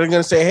do? Are they going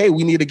to say, hey,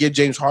 we need to get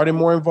James Harden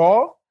more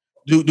involved?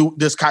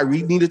 Does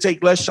Kyrie need to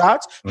take less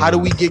shots? How do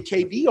we get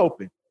KD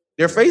open?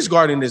 They're face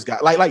guarding this guy.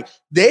 Like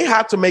they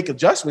have to make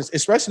adjustments,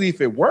 especially if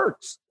it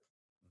works.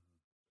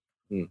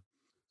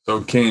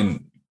 So,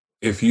 Ken,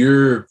 if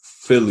you're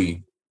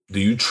Philly, do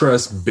you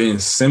trust Ben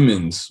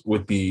Simmons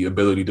with the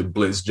ability to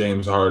blitz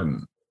James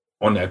Harden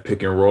on that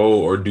pick and roll,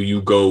 or do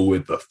you go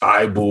with the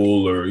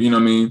Thibault, or you know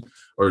what I mean?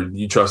 Or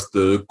you trust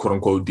the quote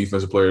unquote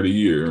defensive player of the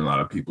year in a lot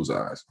of people's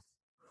eyes?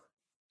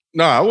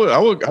 No, I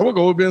would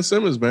go with Ben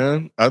Simmons,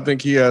 man. I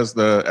think he has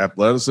the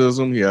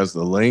athleticism, he has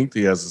the length,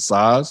 he has the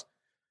size.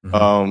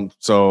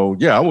 So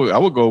yeah, I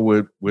would go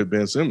with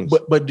Ben Simmons.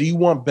 But do you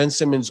want Ben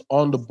Simmons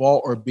on the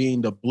ball or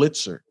being the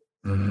blitzer?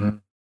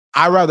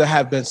 I'd rather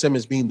have Ben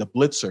Simmons being the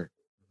blitzer.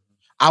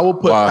 I will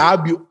put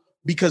Thibault,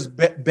 because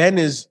Ben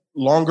is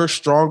longer,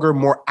 stronger,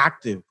 more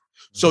active.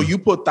 So you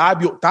put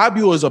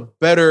Thibault is a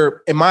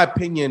better, in my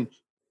opinion,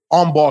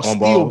 on-ball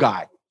steal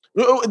guy.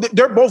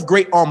 They're both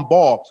great on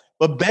ball,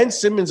 but Ben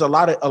Simmons, a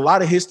lot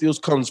of his steals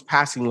comes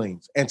passing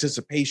lanes,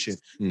 anticipation.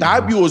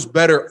 Thibault is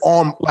better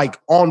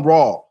on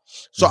raw.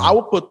 So I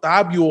would put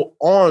Thibault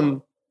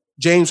on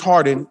James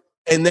Harden,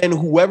 and then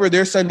whoever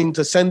they're sending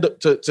to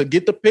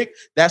get the pick,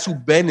 that's who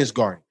Ben is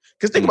guarding.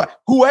 Because think about it,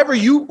 whoever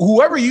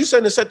you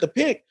send to set the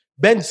pick,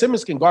 Ben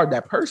Simmons can guard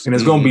that person. And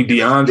it's going to be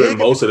DeAndre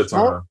most of the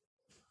time.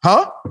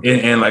 Huh?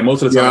 And like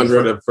most of the time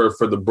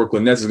for the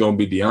Brooklyn Nets, it's going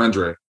to be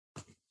DeAndre.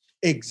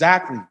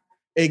 Exactly.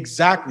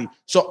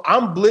 So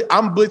I'm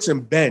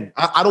blitzing Ben.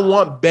 I don't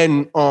want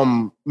Ben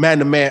man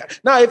to man.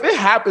 Now, if it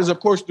happens, of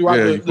course, throughout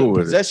the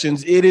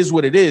possessions, it is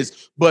what it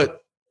is.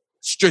 But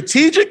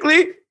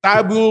strategically,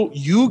 Thibault,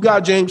 you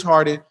got James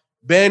Harden.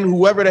 Ben,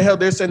 whoever the hell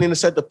they're sending to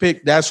set the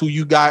pick, that's who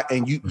you got,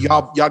 and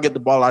y'all get the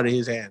ball out of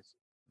his hands.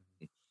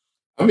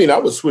 I mean, I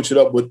would switch it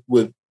up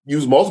with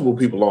use multiple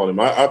people on him.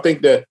 I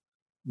think that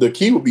the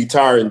key would be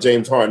tiring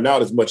James Harden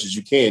out as much as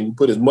you can. You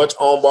put as much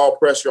on-ball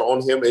pressure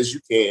on him as you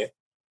can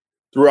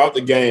throughout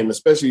the game,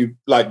 especially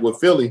like with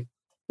Philly,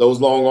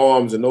 those long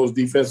arms and those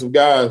defensive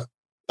guys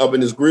up in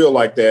his grill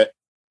like that,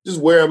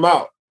 just wear him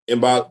out. And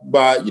by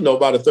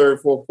the third,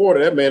 fourth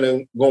quarter, that man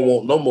ain't going to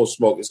want no more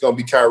smoke. It's going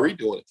to be Kyrie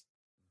doing it.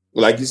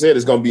 Like you said,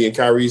 it's going to be in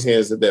Kyrie's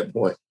hands at that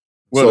point.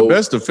 Well, the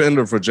best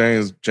defender for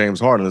James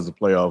Harden is the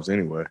playoffs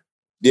anyway.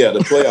 Yeah, the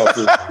playoffs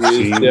is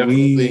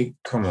definitely.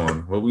 Come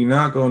on, what we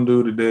not going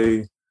to do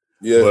today?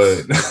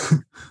 Yes.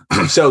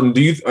 But Sheldon,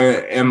 do you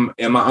am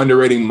I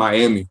underrating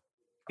Miami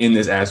in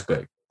this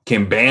aspect?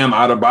 Can Bam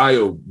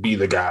Adebayo be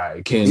the guy?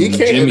 He can.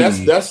 Jimmy,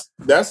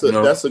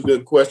 that's a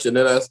good question,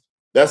 and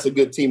that's a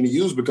good team to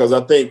use because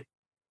I think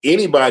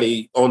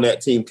anybody on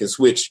that team can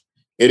switch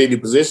at any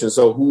position.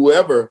 So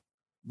whoever,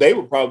 they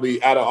would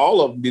probably out of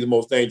all of them be the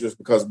most dangerous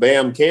because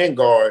Bam can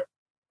guard,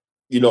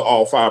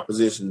 all five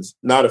positions.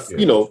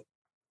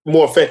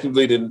 More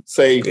effectively than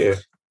say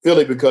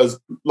Philly because,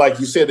 like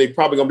you said, they're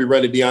probably going to be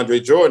running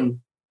DeAndre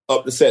Jordan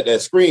up to set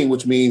that screen,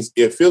 which means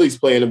if Philly's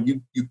playing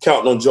him, you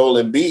counting on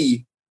Joel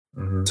Embiid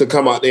to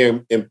come out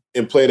there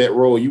and play that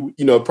role.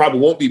 It probably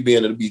won't be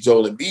Ben. It'll be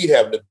Joel Embiid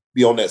having to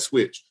be on that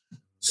switch.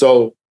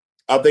 So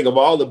I think of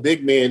all the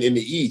big men in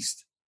the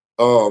East,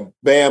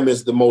 Bam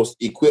is the most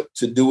equipped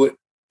to do it,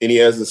 and he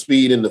has the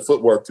speed and the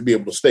footwork to be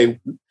able to stay,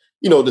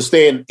 to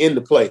stand in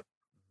the play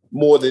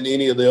more than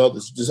any of the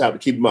others. You just have to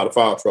keep him out of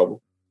foul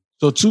trouble.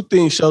 So two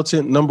things,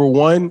 Shelton. Number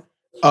one,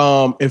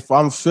 if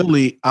I'm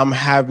Philly, I'm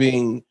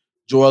having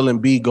Joel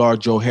Embiid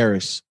guard Joe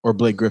Harris or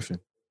Blake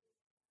Griffin.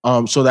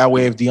 So that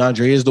way, if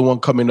DeAndre is the one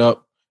coming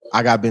up,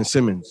 I got Ben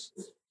Simmons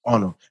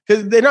on him.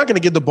 Because they're not going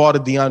to get the ball to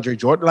DeAndre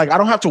Jordan. Like, I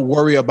don't have to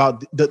worry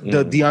about the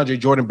DeAndre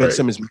Jordan Ben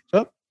Simmons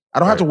matchup. I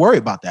don't have to worry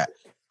about that.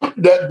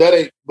 That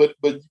ain't. But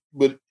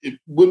it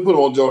wouldn't put him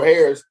on Joe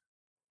Harris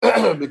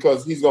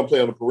because he's going to play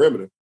on the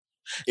perimeter.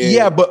 And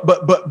yeah,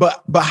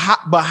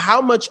 but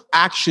how much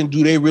action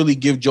do they really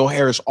give Joe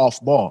Harris off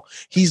ball?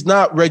 He's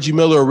not Reggie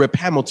Miller or Rip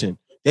Hamilton.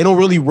 They don't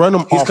really run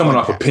him. He's coming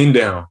off a pin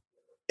down.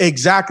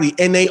 Exactly,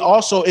 and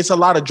it's a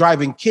lot of drive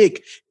and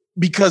kick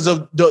because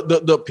of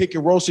the pick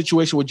and roll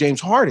situation with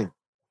James Harden.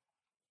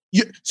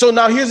 So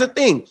now here's the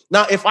thing.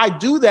 Now, if I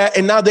do that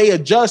and now they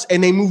adjust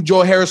and they move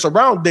Joe Harris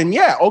around, then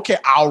yeah, okay,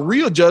 I'll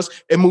readjust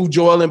and move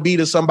Joel Embiid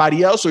to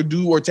somebody else or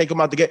take him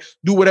out to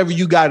do whatever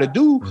you got to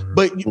do.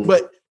 But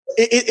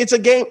it's a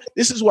game.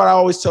 This is what I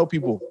always tell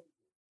people.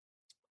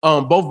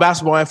 Both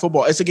basketball and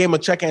football, it's a game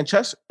of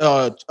checkers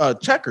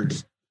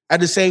at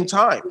the same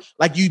time.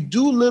 Like you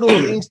do little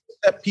things to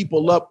set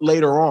people up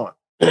later on.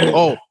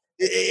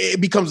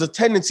 It becomes a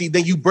tendency.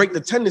 Then you break the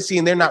tendency,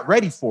 and they're not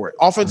ready for it,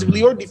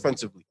 offensively or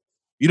defensively.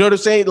 You know what I'm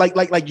saying?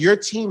 Like your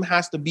team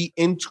has to be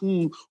in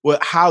tune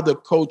with how the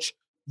coach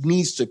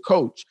needs to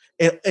coach,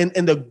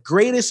 and the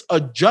greatest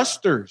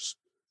adjusters,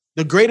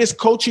 the greatest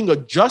coaching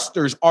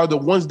adjusters are the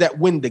ones that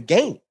win the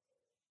game.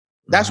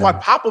 That's why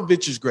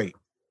Popovich is great,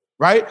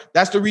 right?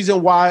 That's the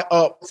reason why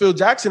Phil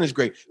Jackson is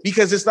great,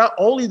 because it's not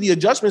only the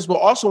adjustments, but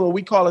also when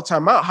we call a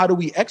timeout, how do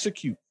we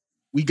execute?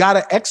 We got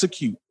to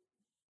execute.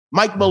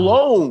 Mike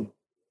Malone,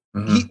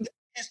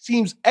 his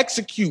teams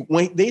execute.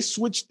 When they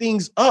switch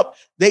things up,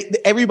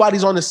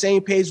 everybody's on the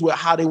same page with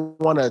how they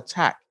want to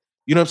attack.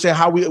 You know what I'm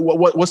saying?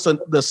 What's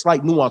the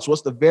slight nuance?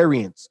 What's the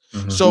variance?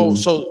 So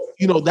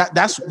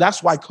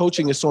that's why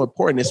coaching is so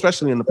important,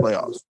 especially in the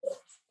playoffs.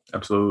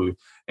 Absolutely.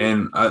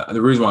 And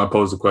the reason why I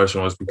posed the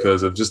question was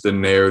because of just the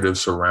narrative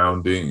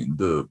surrounding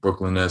the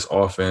Brooklyn Nets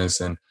offense.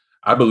 And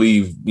I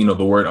believe, the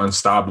word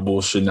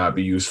unstoppable should not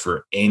be used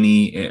for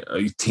any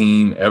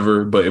team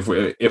ever. But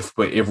if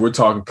we're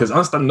talking, because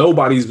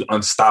nobody's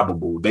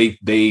unstoppable. They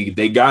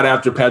got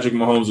after Patrick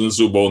Mahomes in the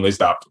Super Bowl and they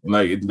stopped him.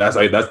 Like that's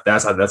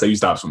how you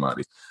stop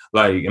somebody.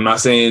 Like, I'm not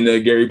saying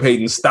that Gary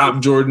Payton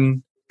stopped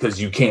Jordan because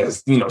you can't,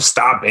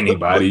 stop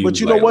anybody. But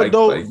you know what,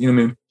 though? You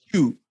know what I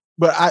mean?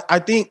 But I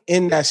think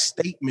in that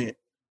statement,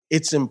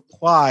 it's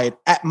implied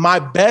at my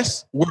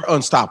best, we're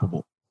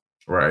unstoppable.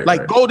 Right.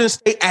 Like Golden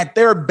State at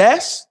their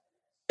best,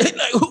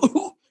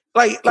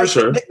 like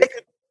sure.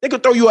 they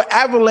could throw you an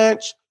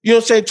avalanche,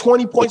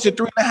 20 points in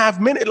 3.5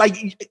 minutes.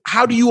 Like,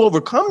 how do you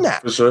overcome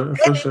that? For sure.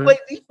 Play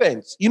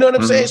defense. You know what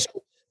I'm saying?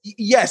 So,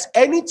 yes,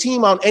 any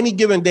team on any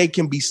given day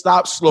can be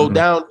stopped, slow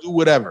down, do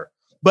whatever.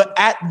 But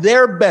at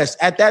their best,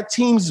 at that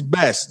team's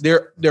best,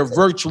 they're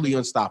virtually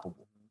unstoppable.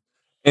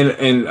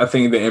 And I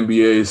think the NBA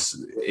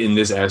is in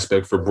this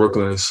aspect for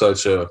Brooklyn is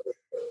such a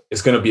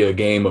it's going to be a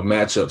game of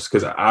matchups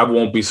because I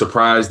won't be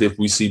surprised if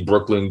we see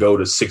Brooklyn go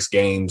to 6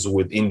 games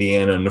with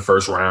Indiana in the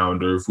first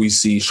round, or if we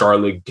see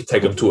Charlotte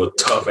take them to a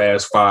tough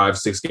ass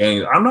 5-6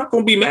 games. I'm not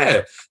going to be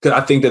mad because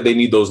I think that they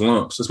need those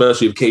lumps,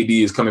 especially if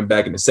KD is coming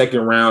back in the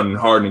second round and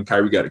Harden and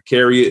Kyrie got to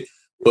carry it.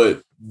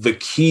 But the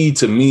key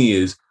to me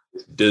is,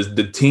 does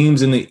the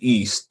teams in the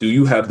East, do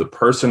you have the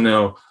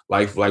personnel,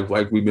 like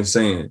we've been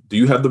saying, do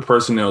you have the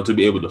personnel to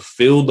be able to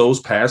fill those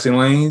passing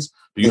lanes?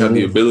 Do you have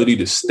the ability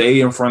to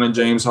stay in front of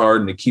James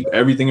Harden, to keep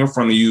everything in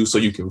front of you so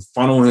you can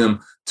funnel him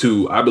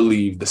to, I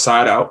believe, the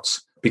side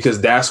outs? Because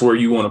that's where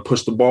you want to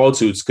push the ball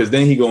to, because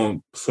then he going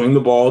to swing the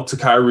ball to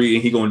Kyrie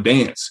and he going to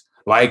dance.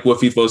 Like what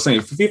FIFA is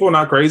saying. FIFA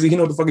not crazy. He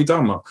know what the fuck he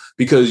talking about.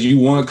 Because you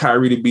want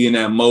Kyrie to be in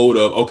that mode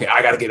of, okay,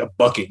 I got to get a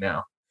bucket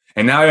now.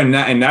 And now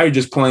you're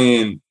just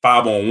playing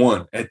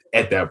 5-on-1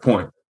 at that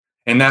point.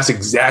 And that's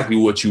exactly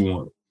what you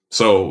want.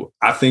 So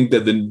I think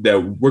that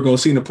that we're going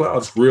to see in the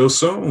playoffs real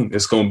soon.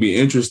 It's going to be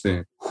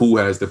interesting who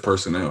has the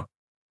personnel.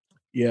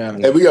 Yeah.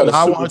 Hey, we got a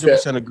I super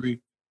 100% chat. agree.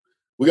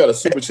 We got a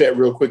super chat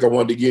real quick I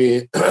wanted to get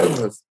in.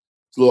 It's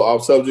a little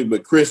off subject,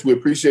 but Chris, we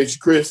appreciate you,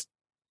 Chris.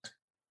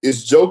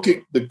 Is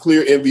Jokic the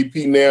clear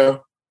MVP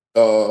now?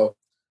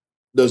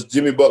 Does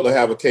Jimmy Butler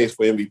have a case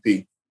for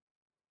MVP?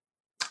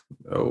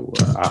 Oh,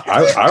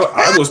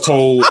 I was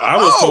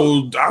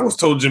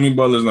told Jimmy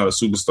Butler's not a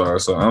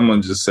superstar, so I'm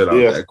gonna just set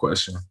out that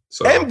question.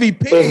 So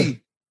MVP,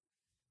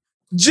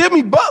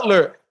 Jimmy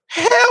Butler,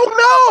 hell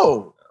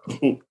no.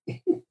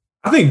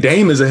 I think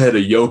Dame is ahead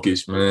of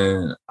Jokic,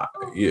 man.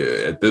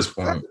 At this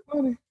point.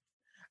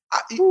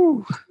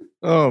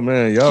 Oh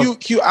man, y'all,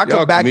 I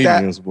could back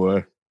that,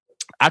 boy.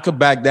 I could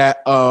back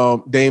that.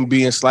 Dame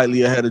being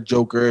slightly ahead of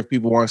Joker. If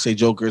people want to say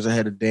Joker is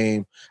ahead of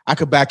Dame, I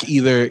could back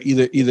either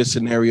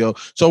scenario.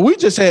 So we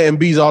just had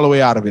Embiid's all the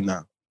way out of it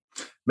now.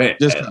 Man,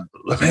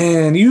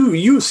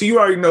 you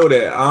already know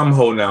that I'm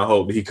holding out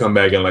hope that he come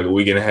back in like a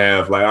week and a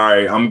half. Like, all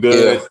right, I'm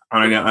good.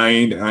 Yeah. I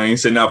ain't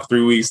sitting out for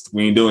 3 weeks.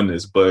 We ain't doing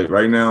this. But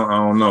right now,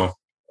 I don't know.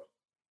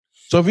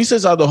 So if he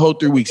sits out the whole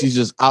 3 weeks, he's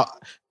just out.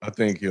 I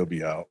think he'll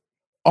be out.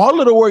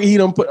 All of the work he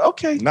done put,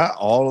 okay. Not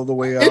all of the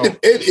way out.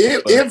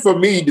 It for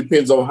me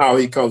depends on how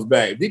he comes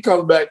back. If he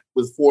comes back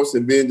with force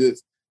and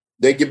vengeance,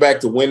 they get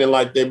back to winning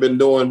like they've been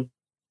doing,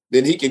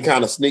 then he can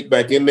kind of sneak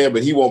back in there,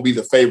 but he won't be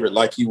the favorite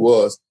like he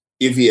was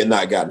if he had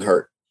not gotten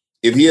hurt.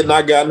 If he had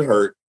not gotten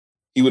hurt,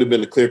 he would have been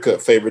the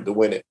clear-cut favorite to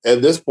win it.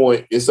 At this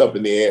point, it's up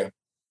in the air.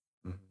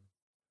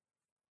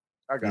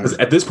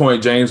 At this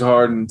point, James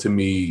Harden,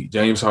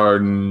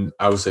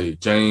 I would say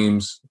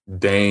James,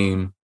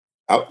 Dame,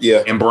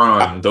 and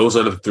Bron. Those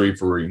are the 3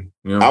 for you.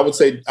 You know? I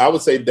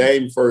would say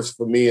Dame first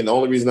for me, and the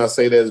only reason I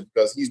say that is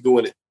because he's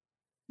doing it.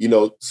 You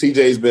know,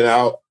 CJ's been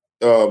out.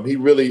 He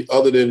really,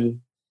 other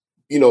than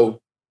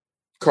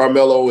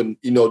Carmelo and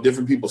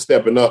different people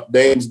stepping up,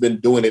 Dame's been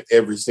doing it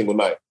every single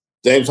night.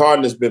 James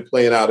Harden has been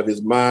playing out of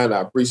his mind.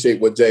 I appreciate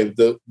what James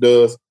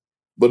does,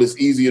 but it's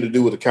easier to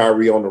do with a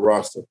Kyrie on the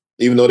roster,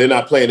 even though they're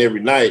not playing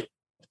every night.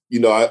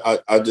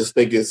 I just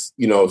think it's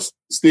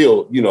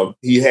still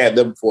he had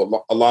them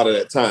for a lot of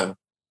that time.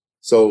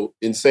 So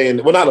in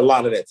saying, well, not a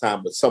lot of that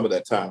time, but some of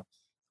that time.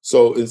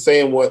 So in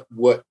saying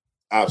what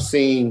I've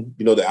seen,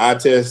 the eye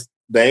test,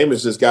 Dame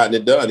has just gotten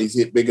it done. He's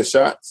hit bigger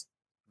shots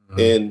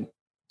and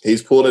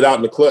he's pulled it out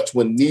in the clutch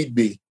when need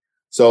be.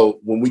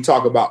 So when we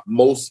talk about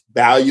most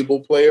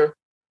valuable player,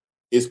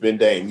 it's been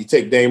Dame. You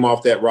take Dame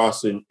off that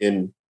roster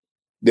and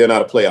they're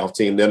not a playoff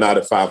team. They're not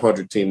a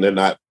 500 team. They're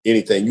not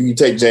anything. You can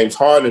take James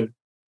Harden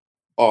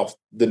off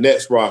the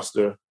Nets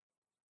roster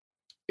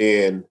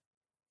and,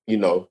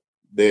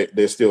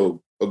 they're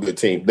still a good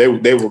team. They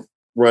were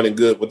running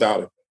good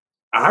without him.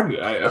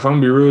 If I'm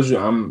gonna be real with you,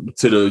 I'm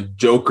to the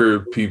Joker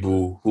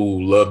people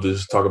who love to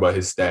talk about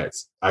his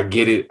stats. I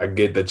get it. I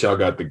get that y'all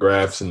got the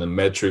graphs and the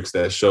metrics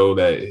that show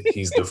that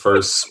he's the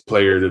first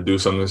player to do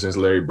something since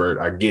Larry Bird.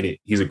 I get it.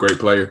 He's a great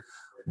player.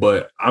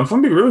 But I'm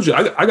gonna be real with you.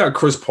 I got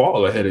Chris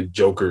Paul ahead of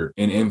Joker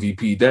in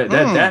MVP.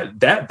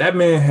 That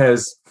man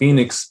has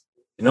Phoenix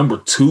number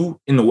 2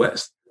 in the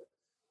West.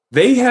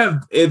 They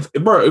have if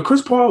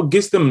Chris Paul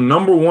gets them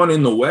number 1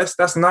 in the West,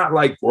 that's not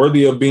like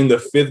worthy of being the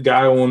 5th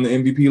guy on the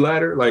MVP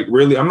ladder. Like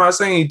really, I'm not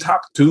saying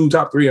top 2,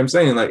 top 3. I'm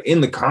saying like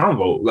in the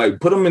convo, like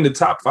put him in the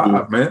top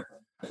 5, man.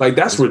 Like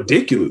that's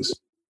ridiculous.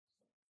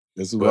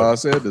 This is why I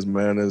said this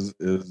man is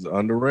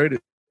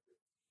underrated.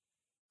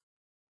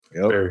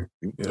 Yep.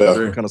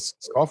 Very. Kind of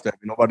scoffed at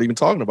me. Nobody even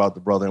talking about the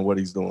brother and what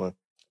he's doing.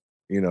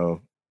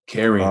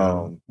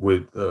 Carrying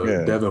with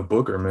Devin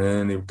Booker,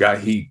 man.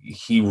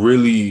 He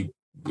really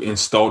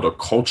installed a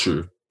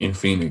culture in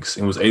Phoenix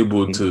and was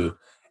able to,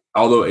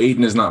 although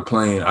Aiden is not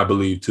playing, I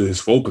believe, to his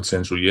full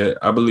potential yet,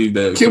 I believe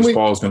that Chris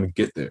Paul is going to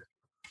get there.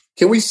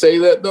 Can we say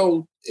that,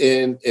 though?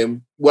 And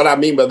what I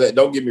mean by that,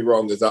 don't get me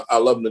wrong, is I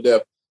love him to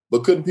death,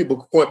 but couldn't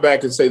people point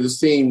back and say this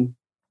team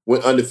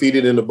went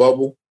undefeated in the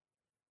bubble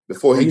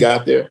before he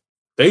got there?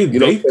 They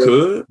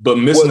could, but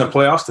missing the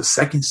playoffs, the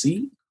 2nd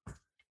seed?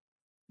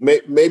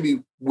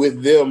 Maybe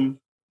with them,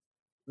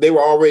 they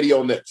were already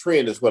on that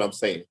trend, is what I'm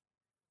saying.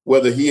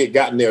 whether he had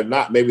gotten there or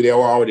not. Maybe they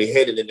were already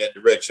headed in that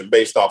direction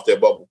based off their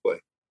bubble play.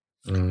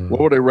 What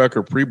were their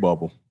record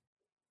pre-bubble?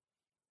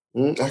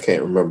 I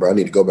can't remember. I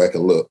need to go back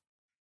and look.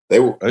 They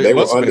were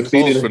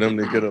undefeated for them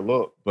to get a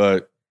look.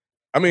 But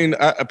I mean,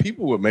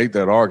 people would make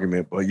that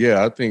argument. But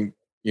yeah, I think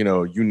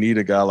you need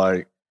a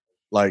guy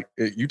like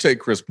you take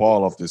Chris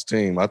Paul off this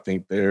team. I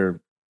think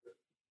they're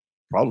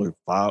probably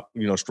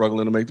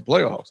struggling to make the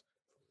playoffs.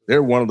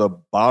 They're one of the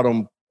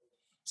bottom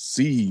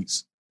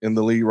seeds in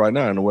the league right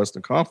now in the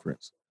Western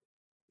Conference.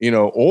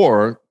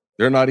 Or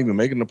they're not even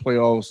making the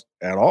playoffs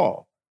at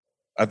all.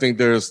 I think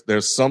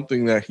there's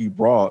something that he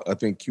brought. I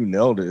think Q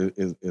nailed it.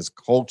 Is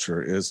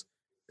culture, is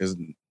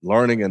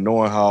learning and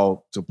knowing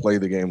how to play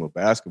the game of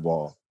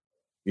basketball.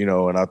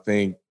 And I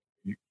think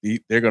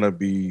they're going to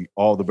be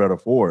all the better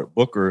for it.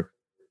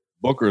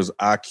 Booker's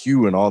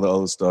IQ and all the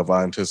other stuff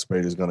I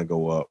anticipate is going to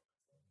go up.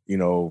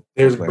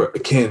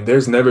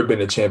 There's never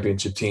been a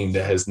championship team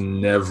that has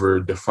never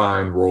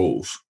defined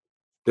roles.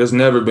 There's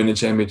never been a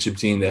championship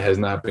team that has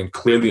not been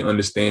clearly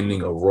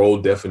understanding a role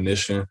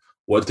definition,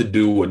 what to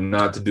do, what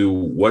not to do,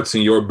 what's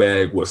in your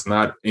bag, what's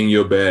not in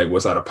your bag,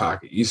 what's out of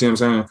pocket. You see what I'm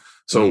saying?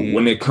 So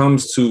when it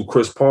comes to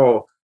Chris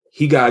Paul,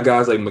 he got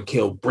guys like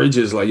Mikal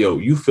Bridges, like, yo,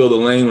 you fill the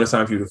lane when it's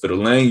time for you to fill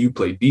the lane. You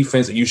play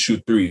defense and you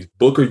shoot threes.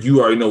 Booker,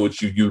 you already know what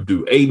you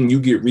do. Aiden,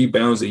 you get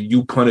rebounds and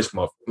you punish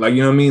motherfuckers. Like,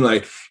 you know what I mean?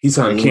 Like, he's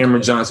telling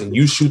Cameron Johnson,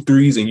 you shoot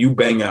threes and you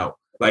bang out.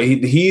 Like,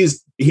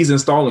 he's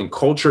installing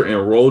culture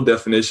and role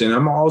definition.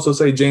 I'm also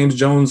say James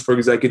Jones for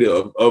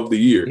executive of the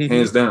year,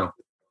 hands down.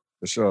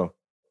 For sure.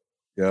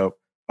 Yep.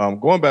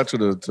 Going back to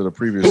the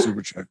previous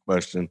Super Chat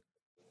question,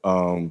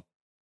 I'm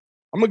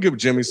gonna give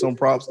Jimmy some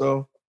props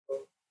though,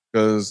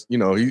 because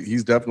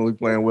he's definitely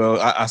playing well.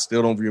 I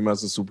still don't view him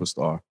as a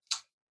superstar,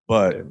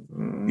 but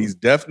he's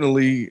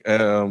definitely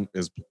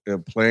is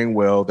playing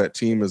well. That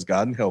team has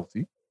gotten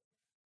healthy.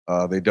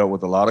 They dealt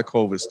with a lot of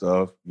COVID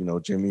stuff.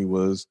 Jimmy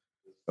was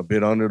a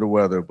bit under the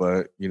weather,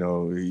 but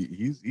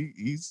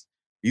he's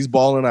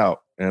balling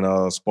out. And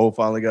Spo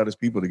finally got his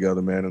people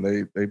together, man,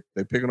 and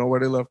they picking on where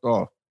they left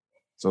off.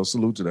 So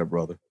salute to that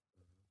brother.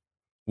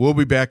 We'll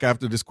be back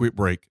after this quick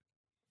break.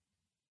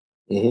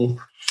 And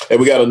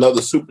we got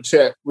another super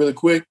chat really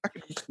quick.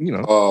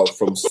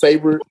 From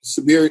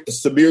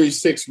Sabiri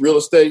 6 Real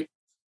Estate.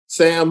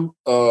 Sam,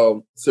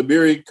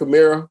 Sabiri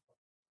Kamara,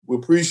 we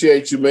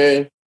appreciate you,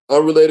 man.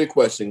 Unrelated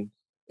question.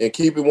 And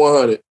keep it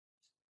 100.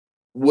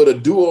 Would a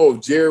duo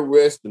of Jerry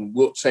West and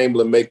Wilt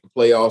Chamberlain make the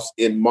playoffs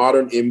in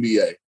modern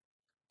NBA?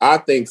 I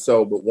think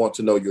so, but want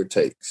to know your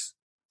takes.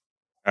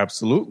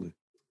 Absolutely.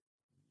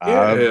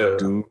 Yeah. I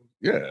do.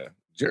 Yeah.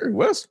 Jerry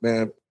West,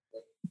 man.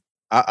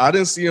 I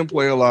didn't see him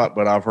play a lot,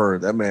 but I've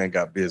heard that man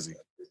got busy.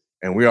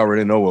 And we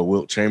already know what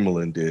Wilt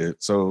Chamberlain did.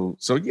 So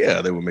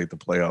yeah, they would make the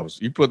playoffs.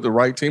 You put the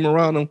right team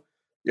around them,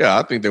 yeah,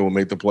 I think they will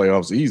make the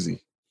playoffs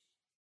easy.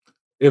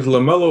 If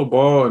LaMelo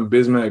Ball and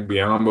Bismack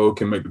Biyombo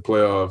can make the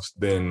playoffs,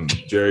 then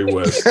Jerry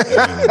West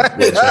and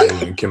Wilt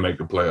Chamberlain can make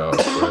the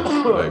playoffs.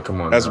 Bro. Like,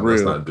 come on, that's real.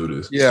 Let's not do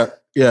this. Yeah.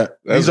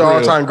 These are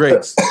all-time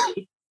greats.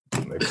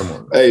 Like, come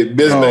on. Hey,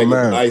 Bismack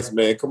is nice,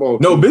 man. Come on.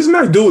 No,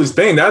 Bismack do his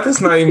thing. That's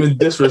not even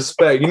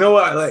disrespect. You know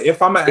what? Like,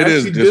 if I'm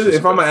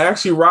gonna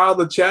actually rile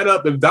the chat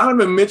up, if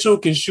Donovan Mitchell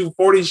can shoot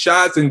 40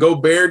 shots and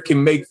Gobert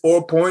can make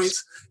 4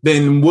 points,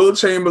 then Wilt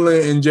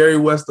Chamberlain and Jerry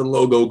West, the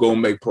logo, go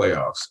make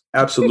playoffs.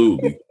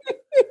 Absolutely.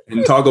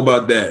 And talk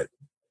about that.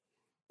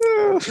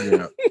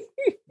 Yeah.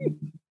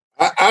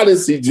 I didn't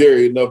see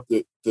Jerry enough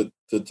to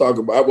talk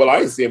about. Well, I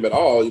didn't see him at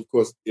all, of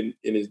course, in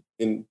his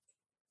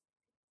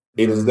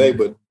day,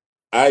 but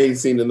I ain't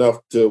seen enough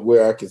to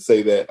where I can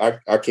say that. I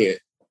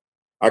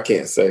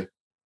can't say.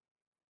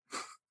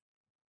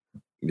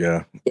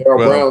 Yeah. Darryl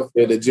Brown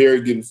said that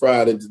Jerry getting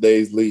fried in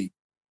today's league.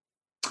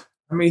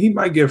 I mean, he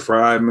might get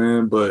fried,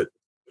 man, but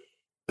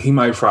he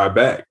might fry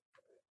back.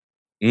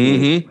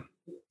 Mm-hmm. You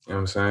know what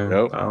I'm saying?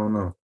 Yep. I don't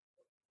know.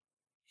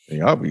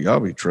 Y'all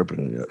be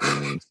tripping,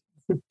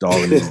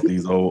 dogging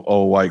these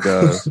old white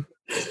guys.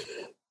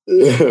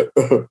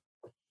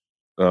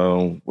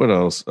 What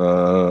else?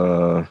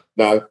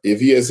 Now, if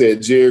he had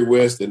said Jerry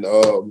West and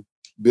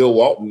Bill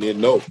Walton,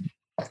 then no.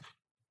 All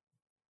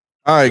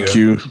right,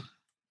 Q.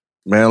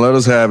 Man, let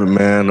us have it,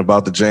 man,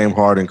 about the James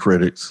Harden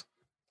critics.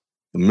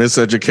 The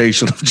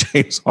miseducation of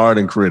James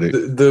Harden critics.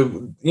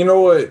 You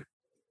know what?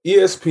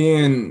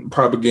 ESPN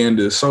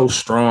propaganda is so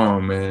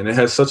strong, man. It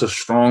has such a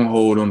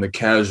stronghold on the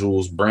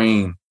casual's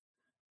brain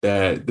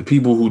that the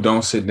people who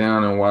don't sit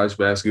down and watch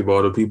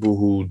basketball, the people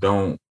who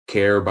don't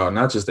care about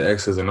not just the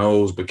X's and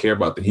O's, but care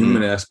about the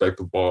human aspect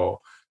of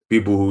ball,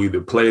 people who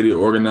either played it,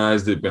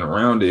 organized it, been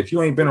around it. If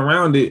you ain't been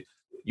around it,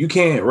 you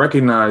can't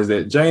recognize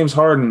that James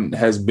Harden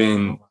has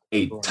been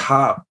a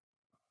top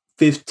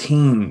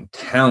 15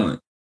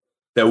 talent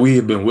that we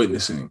have been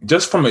witnessing,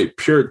 just from a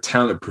pure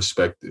talent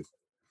perspective.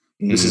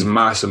 This is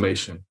my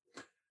summation.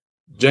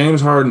 James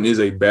Harden is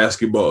a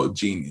basketball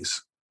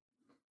genius.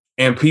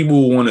 And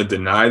people want to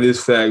deny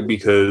this fact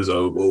because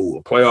of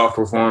a playoff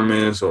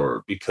performance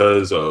or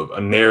because of a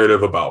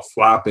narrative about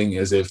flopping,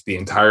 as if the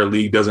entire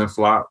league doesn't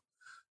flop.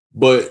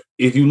 But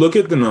if you look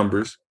at the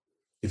numbers,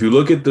 If you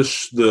look at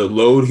the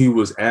load he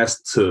was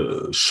asked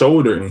to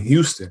shoulder in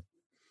Houston,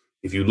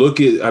 if you look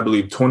at, I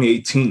believe,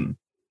 2018,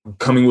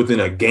 coming within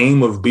a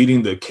game of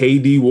beating the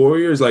KD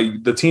Warriors,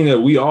 like the team that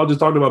we all just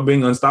talked about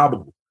being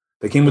unstoppable.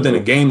 They came within a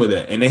game of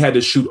that, and they had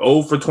to shoot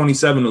 0 for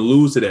 27 to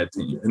lose to that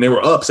team, and they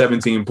were up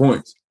 17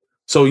 points.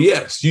 So,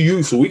 yes,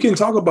 so we can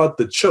talk about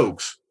the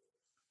chokes,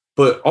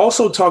 but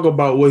also talk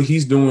about what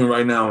he's doing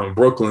right now in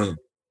Brooklyn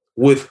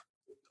with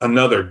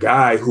another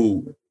guy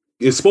who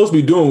is supposed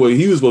to be doing what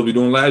he was supposed to be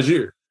doing last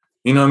year.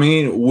 You know what I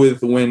mean?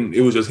 With when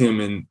it was just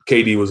him and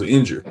KD was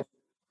injured.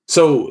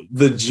 So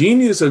the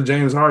genius of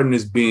James Harden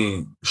is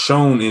being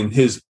shown in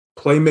his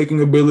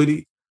playmaking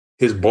ability,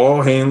 his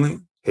ball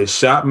handling, his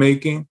shot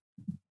making.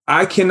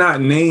 I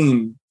cannot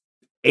name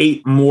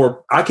 8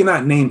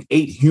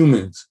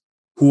 humans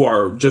who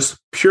are just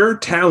pure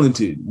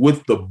talented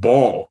with the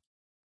ball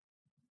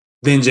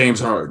than James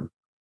Harden.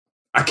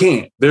 I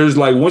can't. There's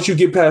like, once you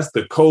get past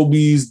the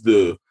Kobe's,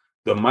 the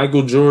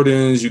Michael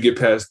Jordans, you get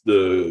past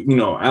the,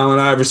 Allen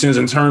Iversons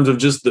in terms of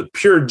just the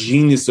pure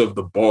genius of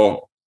the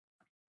ball.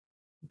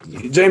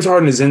 James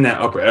Harden is in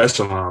that upper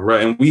echelon,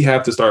 right? And we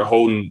have to start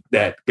holding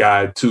that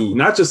guy to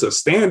not just a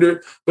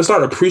standard, but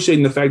start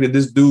appreciating the fact that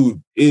this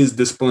dude is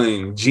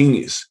displaying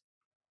genius.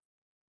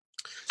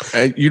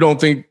 And you don't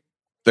think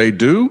they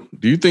do?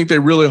 Do you think they're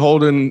really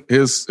holding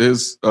his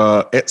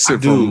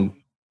exit from?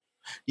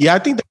 Yeah, I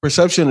think the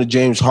perception of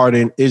James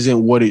Harden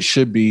isn't what it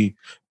should be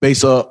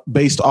based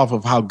off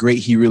of how great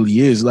he really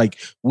is. Like,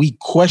 we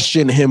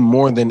question him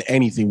more than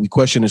anything. We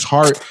question his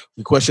heart.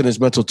 We question his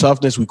mental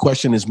toughness. We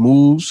question his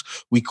moves.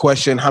 We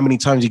question how many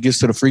times he gets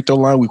to the free throw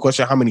line. We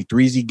question how many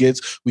threes he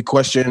gets. We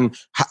question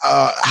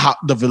how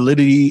the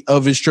validity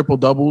of his triple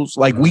doubles.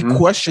 Like, we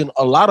question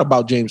a lot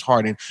about James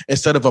Harden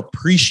instead of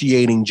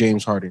appreciating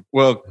James Harden.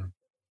 Well,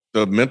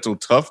 the mental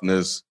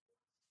toughness,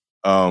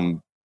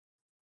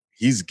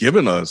 he's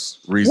given us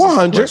reasons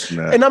 100. to question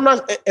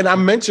that. And I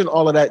mentioned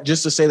all of that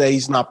just to say that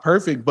he's not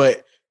perfect,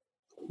 but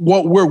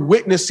what we're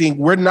witnessing,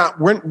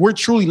 we're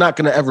truly not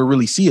going to ever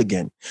really see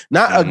again.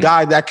 Not a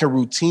guy that can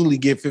routinely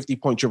get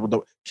 50-point triple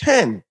double.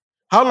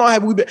 How long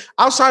have we been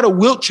outside of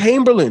Wilt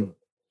Chamberlain?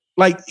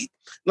 Like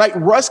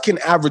Russ can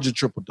average a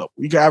triple double.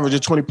 You can average a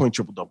 20-point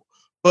triple double.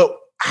 But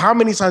how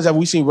many times have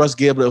we seen Russ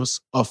give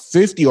us a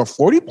 50 or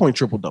 40-point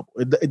triple double?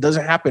 It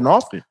doesn't happen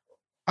often.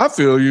 I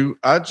feel you.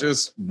 I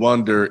just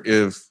wonder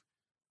if,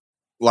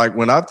 like,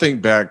 when I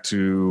think back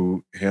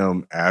to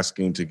him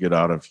asking to get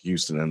out of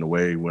Houston and the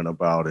way he went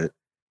about it,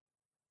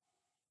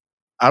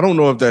 I don't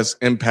know if that's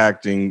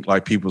impacting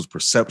like people's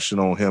perception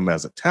on him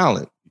as a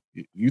talent.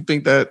 You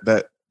think that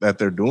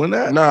they're doing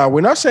that? Nah,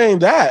 we're not saying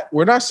that.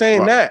 We're not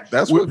saying that.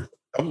 That's what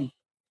I'm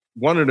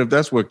wondering, if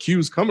that's where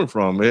Q's coming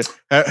from.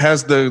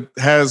 Has the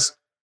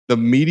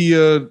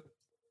media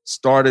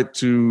started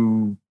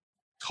to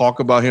talk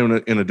about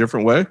him in a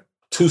different way?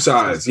 Two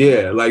sides,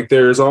 yeah. Like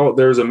there's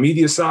a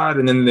media side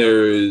and then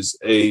there is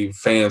a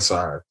fan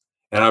side.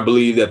 And I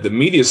believe that the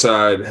media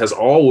side has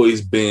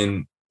always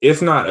been,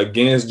 if not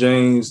against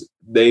James,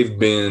 they've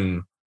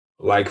been,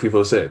 like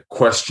people said,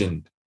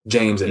 questioned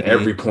James at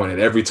every point, at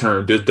every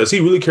turn. Does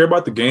he really care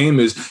about the game?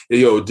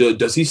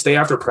 Does he stay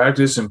after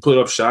practice and put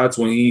up shots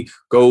when he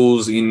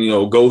goes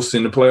and, ghosts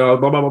in the playoffs,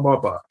 blah, blah, blah, blah,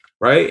 blah,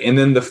 right? And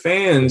then the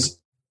fans,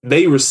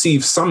 they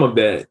receive some of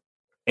that.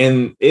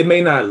 And it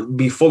may not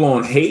be full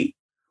on hate,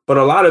 but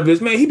a lot of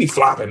it, man, he be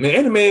flopping,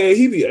 man. And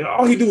man,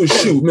 all he do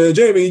is shoot, man.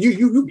 Jamie,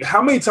 you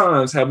how many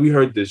times have we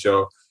heard this,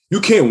 y'all? You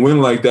can't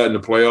win like that in the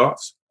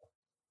playoffs.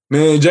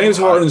 Man, James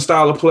Harden's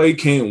style of play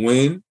can't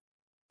win,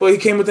 but he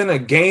came within a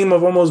game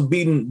of almost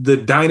beating the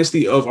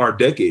dynasty of our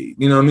decade.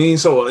 You know what I mean?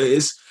 So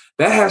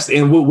that has to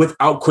end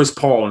without Chris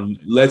Paul. And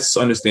let's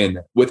understand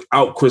that.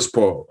 Without Chris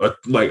Paul,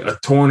 a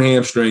torn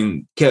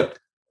hamstring kept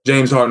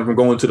James Harden from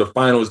going to the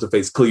finals to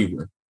face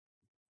Cleveland.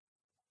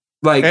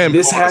 Like, and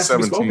this has to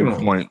be spoken on.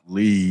 17-point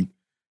lead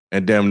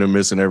and damn near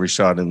missing every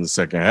shot in the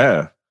second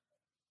half.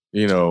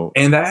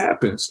 And that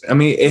happens. I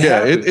mean,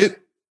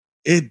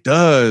 it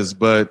does,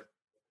 but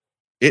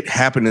it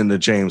happening to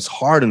James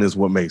Harden is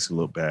what makes it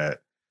look bad.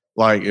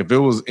 Like, if it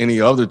was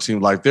any other team,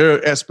 like, there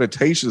are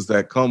expectations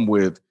that come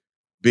with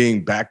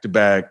being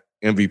back-to-back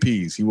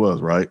MVPs. He was,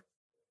 right?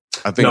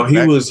 I think no, he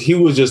was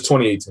just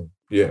 2018.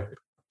 Yeah.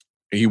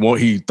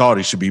 He thought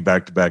he should be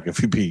back-to-back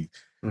MVP.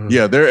 Mm-hmm.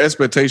 Yeah, there are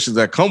expectations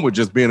that come with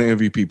just being an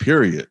MVP,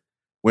 period.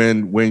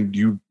 When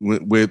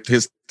with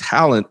his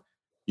talent,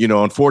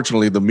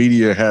 unfortunately, the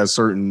media has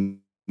certain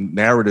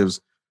narratives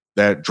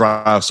that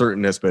drive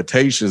certain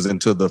expectations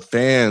into the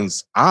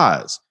fans'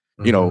 eyes.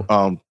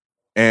 Mm-hmm.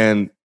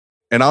 And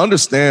I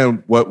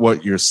understand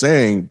what you're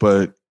saying,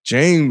 but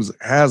James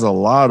has a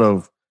lot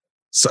of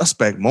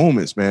suspect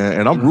moments, man.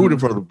 And I'm rooting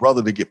for the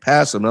brother to get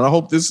past him. And I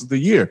hope this is the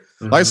year.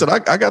 Mm-hmm. Like I said,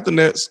 I got the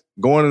Nets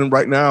going in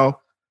right now.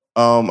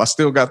 I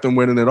still got them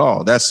winning it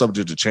all. That's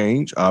subject to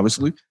change,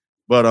 obviously.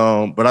 But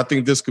I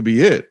think this could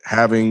be it,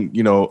 having,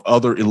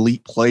 other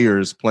elite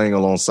players playing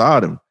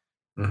alongside him.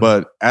 Mm-hmm.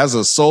 But as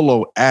a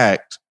solo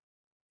act,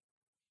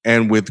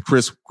 and with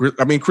Chris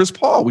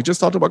Paul, we just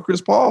talked about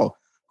Chris Paul.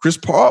 Chris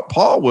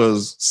Paul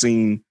was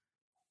seen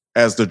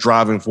as the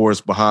driving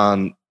force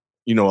behind,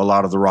 a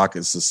lot of the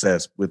Rockets'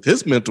 success with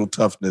his mental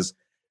toughness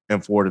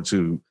and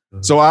fortitude.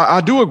 Mm-hmm. So I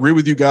do agree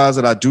with you guys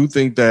that I do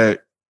think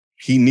that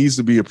he needs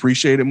to be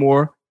appreciated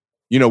more.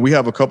 We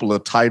have a couple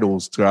of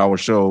titles to our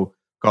show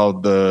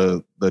called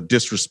the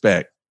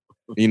disrespect,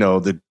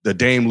 the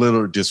Dame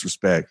Lillard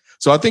disrespect.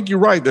 So I think you're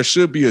right. There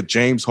should be a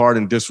James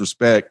Harden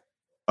disrespect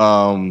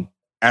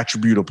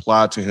attribute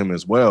applied to him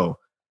as well.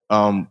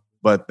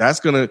 But that's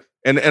going to,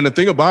 and the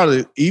thing about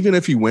it, even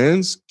if he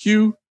wins,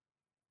 Q,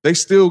 they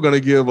still going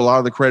to give a lot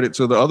of the credit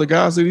to the other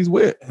guys that he's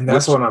with. And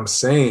that's what I'm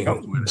saying.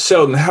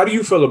 Sheldon, how do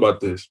you feel about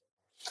this?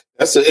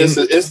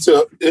 It's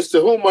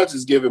to whom much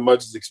is given,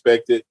 much is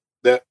expected.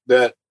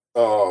 That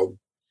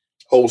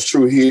holds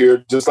true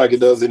here, just like it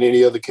does in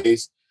any other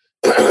case.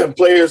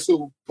 Players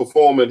who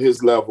perform at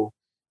his level,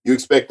 you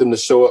expect them to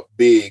show up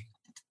big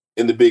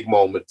in the big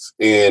moments.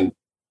 And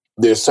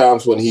there's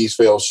times when he's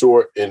fell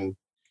short, and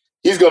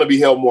he's going to be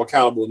held more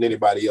accountable than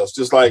anybody else.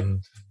 Just like,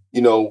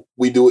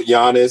 we do with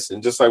Giannis,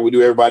 and just like we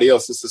do everybody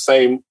else. It's the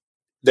same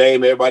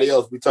Dame, everybody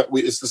else.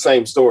 It's the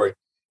same story.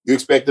 You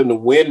expect them to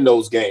win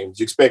those games.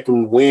 You expect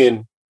them to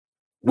win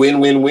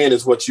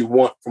is what you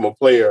want from a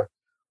player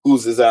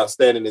who's as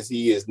outstanding as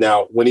he is.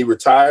 Now, when he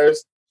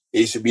retires,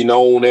 he should be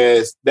known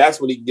as,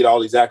 that's when he can get all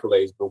these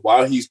accolades. But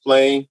while he's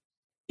playing,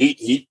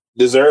 he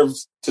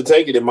deserves to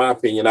take it, in my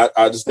opinion.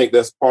 I just think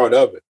that's part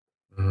of it.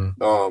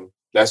 Mm-hmm.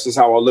 That's just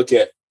how I look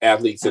at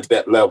athletes at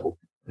that level.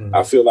 Mm-hmm.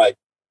 I feel like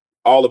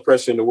all the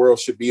pressure in the world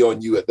should be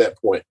on you at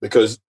that point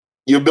because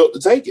you're built to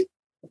take it.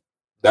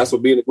 That's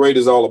what being the great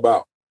is all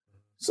about.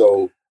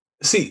 So,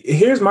 see,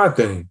 here's my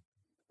thing,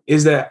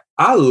 is that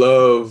I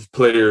love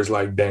players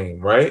like Dame,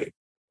 right?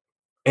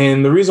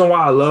 And the reason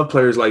why I love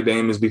players like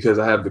Dame is because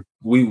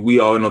we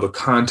all know the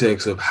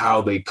context of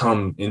how they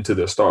come into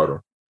their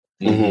stardom.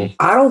 Mm-hmm.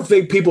 I don't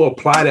think people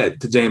apply that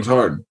to James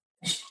Harden.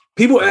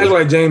 People act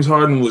like James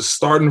Harden was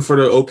starting for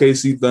the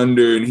OKC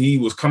Thunder and he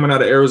was coming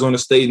out of Arizona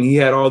State and he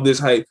had all this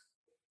hype.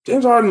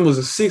 James Harden was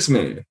a six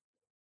man.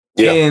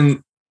 Yeah.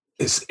 And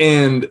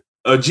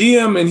a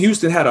GM in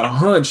Houston had a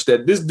hunch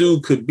that this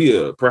dude could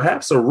be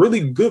perhaps a really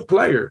good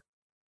player.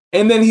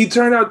 And then he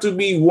turned out to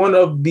be one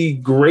of the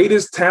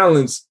greatest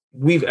talents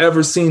we've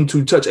ever seen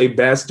to touch a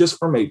basket, just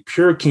from a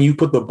pure, can you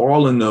put the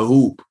ball in the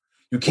hoop?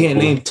 You can't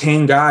name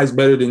 10 guys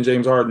better than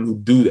James Harden who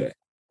do that.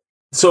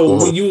 So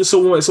when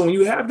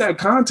you have that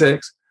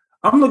context,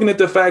 I'm looking at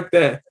the fact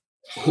that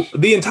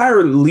the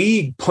entire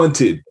league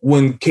punted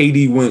when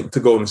KD went to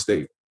Golden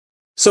State.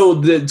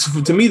 So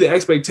to me, the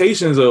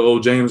expectations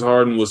of James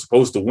Harden was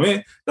supposed to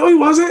win. No, he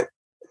wasn't.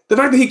 The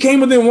fact that he came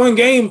within one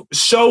game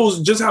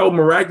shows just how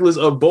miraculous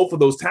of both of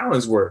those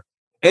talents were.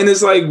 And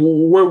it's like,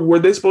 were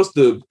they supposed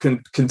to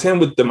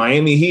contend with the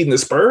Miami Heat and the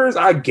Spurs?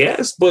 I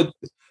guess, but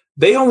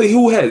they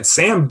who had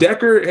Sam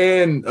Decker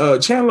and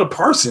Chandler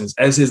Parsons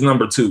as his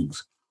number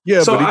twos.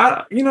 Yeah, so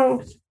but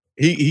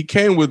he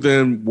came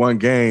within one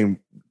game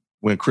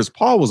when Chris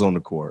Paul was on the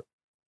court.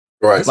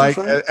 Right. Like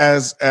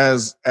as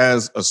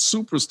a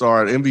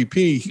superstar at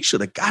MVP, he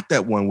should have got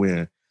that one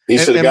win. He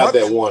should have got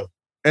that one.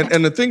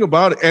 And the thing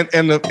about it,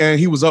 and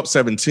he was up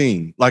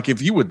 17. Like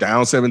if you were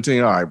down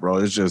 17, all right, bro,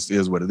 it just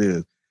is what it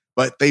is.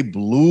 But they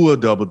blew a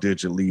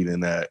double-digit lead in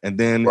that, and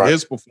then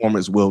his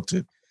performance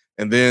wilted.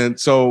 And then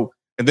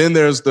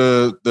there's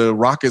the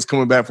Rockets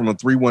coming back from a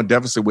 3-1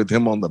 deficit with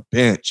him on the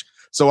bench.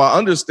 So I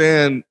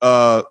understand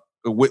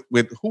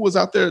with who was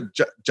out there,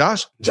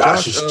 Josh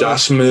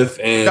Smith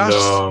and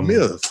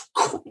Smith.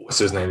 What's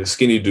his name? The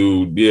skinny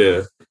dude.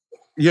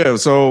 Yeah.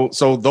 So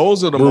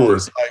those are the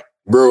moments like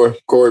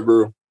Corey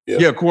Brewer.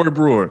 Yeah, Corey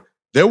Brewer.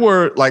 There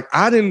were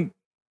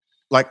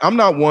I'm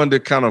not one to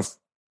kind of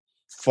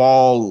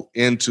fall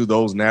into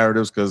those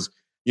narratives because,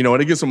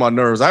 and it gets on my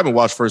nerves. I haven't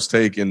watched First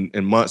Take in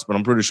months, but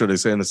I'm pretty sure they're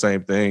saying the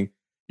same thing.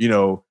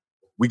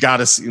 We got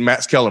to see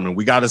Max Kellerman.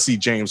 We got to see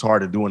James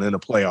Harden doing it in the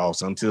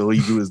playoffs. Until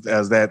he do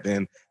as that,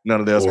 then none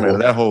of the else matter.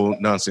 That whole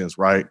nonsense,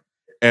 right?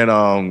 And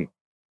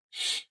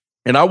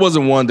I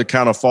wasn't one to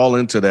kind of fall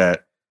into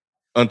that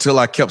until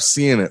I kept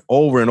seeing it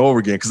over and over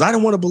again because I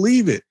didn't want to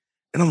believe it.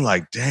 And I'm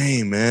like,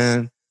 dang,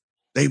 man,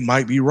 they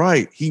might be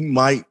right. He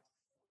might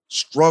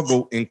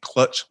struggle in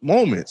clutch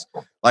moments.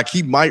 Like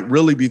he might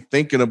really be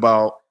thinking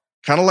about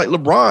kind of like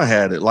LeBron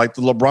had it, like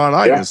the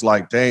LeBron-itis.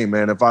 Like, dang,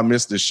 man, if I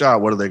miss this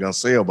shot, what are they going to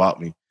say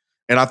about me?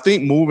 And I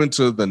think moving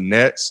to the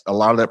Nets, a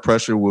lot of that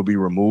pressure will be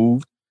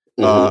removed.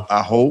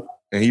 I hope.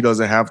 And he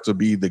doesn't have to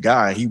be the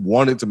guy. He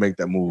wanted to make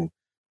that move.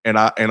 And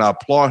I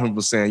applaud him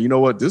for saying, you know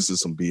what, this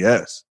is some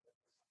BS.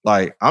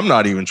 Like, I'm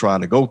not even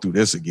trying to go through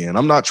this again.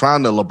 I'm not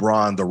trying to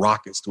LeBron the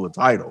Rockets to a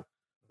title.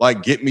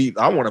 Like, get me,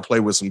 I want to play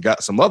with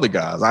some other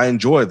guys. I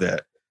enjoy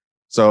that.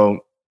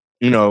 So,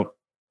 I don't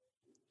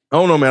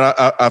know, man.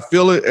 I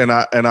feel it, and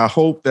I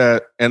hope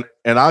that, and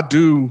I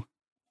do.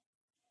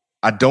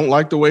 I don't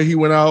like the way he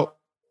went out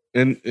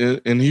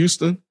in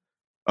Houston.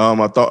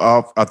 I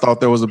thought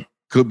there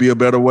could be a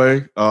better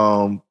way,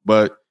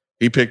 but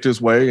he picked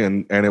his way,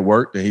 and it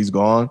worked, and he's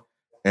gone,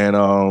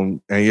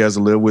 and he has to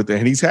live with it,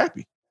 and he's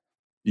happy,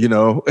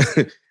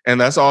 and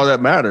that's all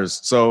that matters.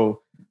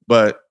 So,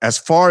 But as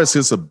far as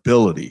his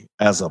ability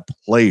as a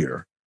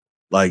player,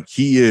 like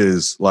he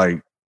is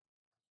like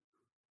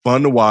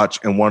fun to watch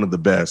and one of the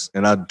best.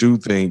 And I do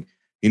think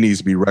he needs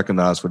to be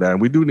recognized for that. And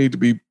we do need to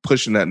be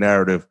pushing that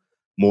narrative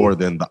more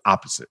than the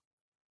opposite.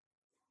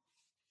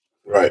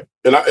 Right.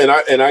 And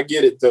I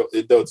get it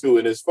though too.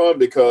 And it's fun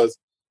because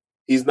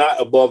he's not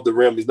above the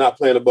rim. He's not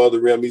playing above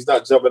the rim. He's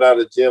not jumping out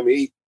of the gym.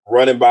 He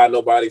running by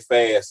nobody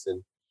fast.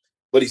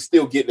 But he's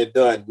still getting it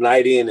done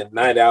night in and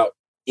night out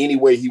any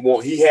way he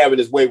wants. He having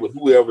his way with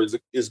whoever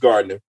is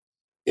guarding him.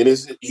 And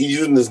he's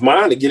using his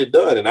mind to get it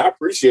done. And I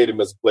appreciate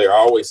him as a player. I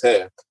always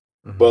have.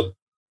 Mm-hmm. But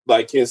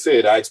like Ken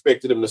said, I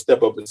expected him to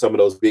step up in some of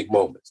those big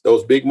moments.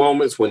 Those big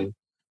moments when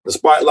the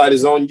spotlight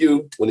is on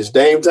you, when it's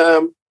Dame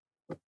time,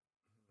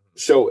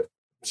 show it.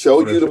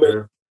 Show you the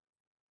man.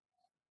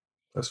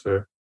 That's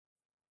fair.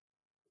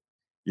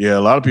 Yeah,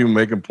 a lot of people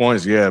making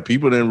points. Yeah,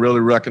 people didn't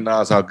really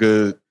recognize how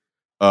good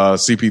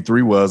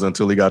CP3 was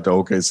until he got to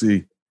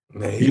OKC.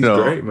 Man, he's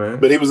great,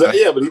 man. But he was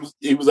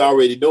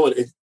already doing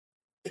it.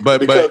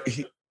 But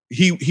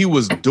he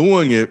was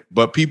doing it,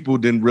 but people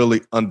didn't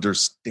really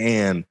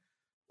understand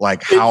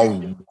like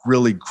how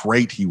really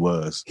great he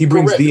was. He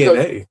brings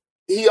DNA.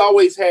 He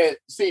always had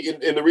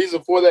and the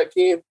reason for that,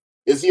 Ken,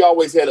 is he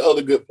always had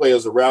other good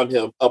players around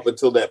him up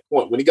until that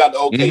point. When he got to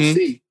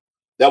OKC,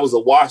 that was a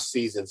wash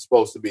season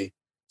supposed to be.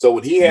 So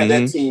when he had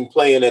that team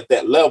playing at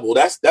that level,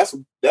 that's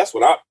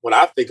what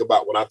I think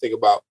about when I think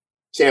about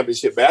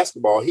championship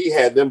basketball. He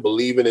had them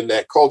believing in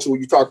that culture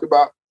you talked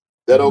about.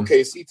 That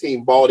OKC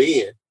team bought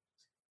in.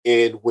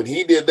 And when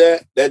he did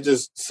that, that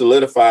just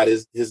solidified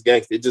his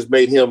gangster. It just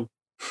made him,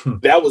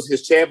 that was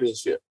his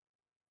championship.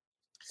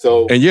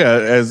 So, and yeah,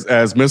 as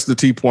Mr.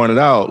 T pointed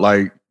out,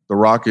 like the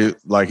Rockets,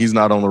 like he's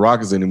not on the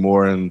Rockets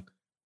anymore, and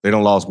they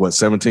don't lost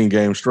 17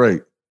 games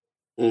straight.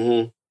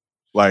 Mm-hmm.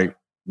 Like,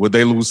 would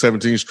they lose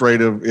 17 straight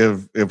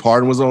if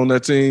Harden was on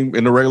that team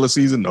in the regular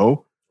season?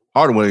 No,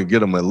 Harden would get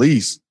them at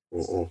least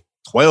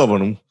 12 of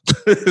them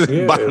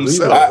by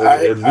himself.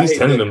 At least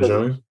 10 of them,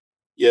 Johnny.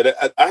 Yeah,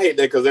 I hate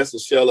that because that's a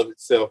shell of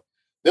itself.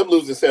 Them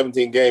losing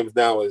 17 games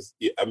now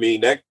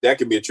that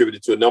can be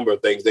attributed to a number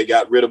of things. They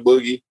got rid of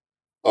Boogie.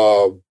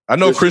 I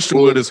know Christian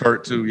Wood is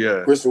hurt too.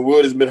 Yeah, Christian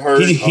Wood has been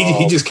hurt.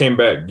 He just came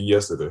back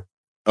yesterday.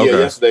 Yeah,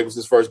 yesterday was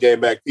his first game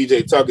back.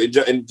 PJ Tucker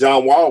and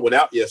John Wall went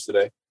out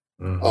yesterday.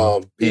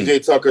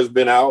 PJ Tucker's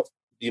been out.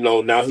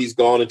 Now he's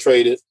gone and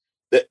traded.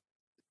 That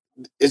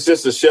it's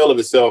just a shell of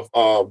itself.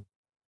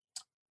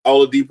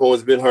 Oladipo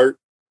has been hurt,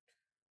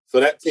 so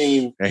that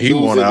team and he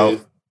won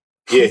out.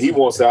 He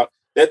wants out.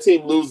 That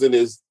team losing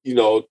is,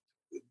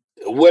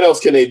 what else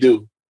can they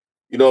do?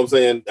 You know what I'm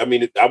saying? I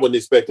mean, I wouldn't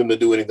expect them to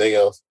do anything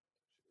else.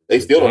 They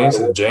still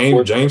don't.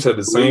 James said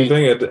the same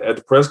thing at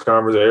the press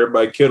conference.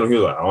 Everybody killed him. He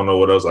was like, I don't know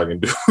what else I can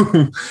do,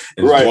 and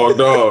just walked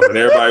off. And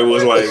everybody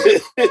was like,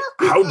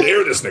 "How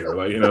dare this nigga?"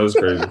 Like, it's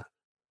crazy.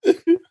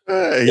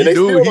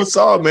 He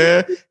saw it,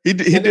 man. He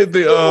did he did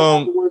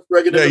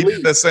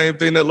the same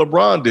thing that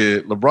LeBron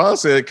did.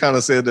 LeBron kind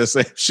of said that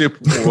same shit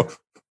before.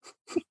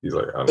 He's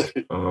like, I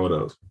don't know what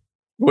else.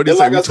 What do you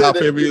say? We top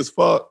heavy as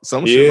fuck.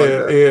 Some shit like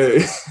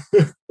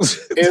that.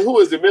 And who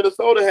is it?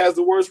 Minnesota has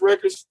the worst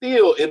record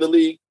still in the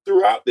league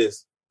throughout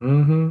this.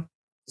 Mm-hmm.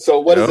 So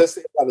what does that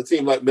say about a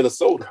team like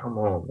Minnesota? Come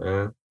on,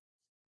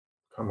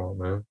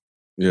 man.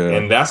 Yeah.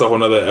 And that's a whole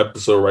nother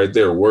episode right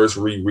there. Worst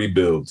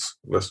rebuilds.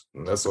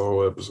 That's a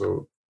whole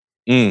episode.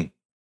 I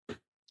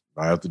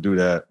have to do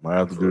that.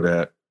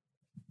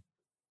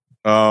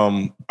 All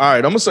right,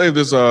 I'm gonna save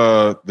this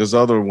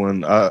other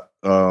one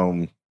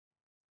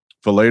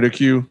for later,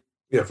 Q.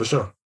 Yeah, for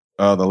sure.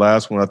 The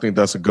last one, I think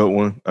that's a good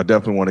one. I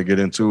definitely want to get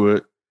into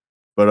it.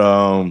 But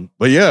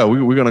yeah,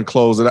 we're gonna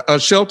close it.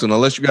 Shelton,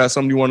 unless you got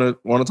something you want to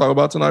talk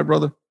about tonight,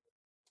 brother.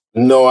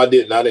 No, I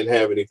didn't. I didn't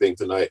have anything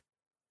tonight.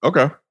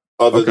 Okay.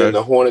 Other than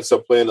the Hornets are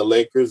playing the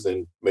Lakers,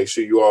 and make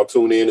sure you all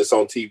tune in. It's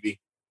on TV.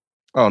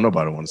 Oh,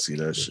 nobody want to see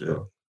that shit.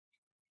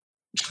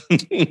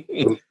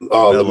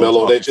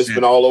 LaMelo, it's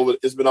been all over.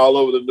 It's been all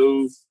over the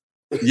news.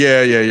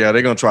 Yeah.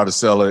 They're gonna try to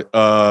sell it.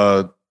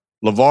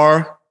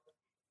 LeVar,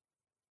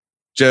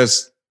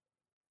 just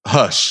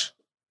hush.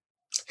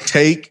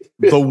 Take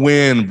the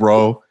win,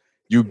 bro.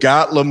 You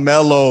got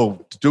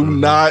LaMelo. Do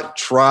not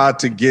try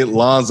to get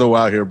Lonzo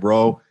out here,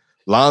 bro.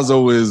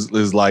 Lonzo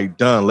is like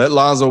done. Let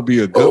Lonzo be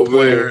a good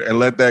player and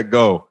let that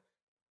go.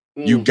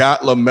 You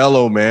got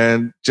LaMelo,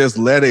 man. Just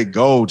let it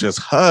go. Just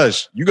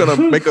hush. You're going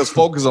to make us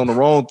focus on the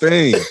wrong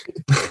thing.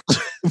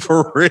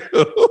 For real.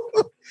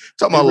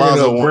 Talking about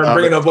Lonzo. We're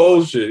bringing up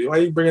old shit. Why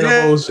are you bringing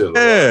up old shit?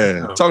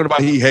 Yeah. Talking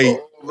about he hate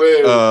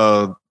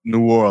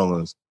New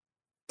Orleans.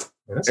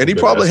 And he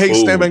probably hates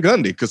Stan Van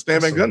Gundy because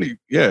Stan Van Gundy,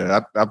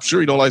 I'm sure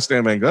he don't like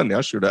Stan Van Gundy.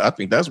 I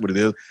think that's what it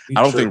is.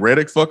 I don't think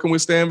Redick fucking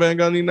with Stan Van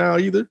Gundy now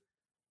either.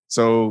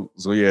 So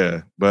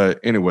yeah. But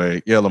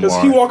anyway, Lamar.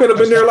 Because he walking up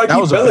in there like he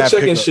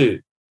Belichick and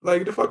shit.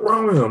 Like, the fuck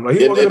wrong with him? Like,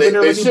 he walking up in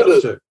there like he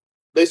Belichick.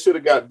 They should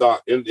have got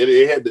Doc, and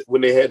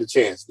when they had the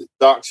chance.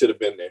 Doc should have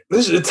been there.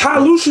 Ty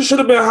Lue should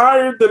have been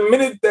hired the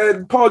minute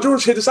that Paul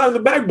George hit the side of the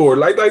backboard.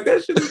 Like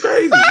that shit is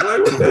crazy.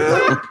 Like, what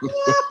the hell?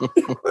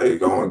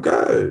 Like, oh my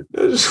God.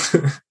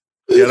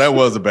 Yeah, that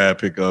was a bad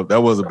pickup.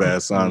 That was a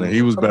bad signing.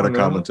 He was better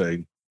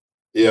commentating.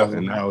 Yeah.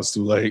 And now it's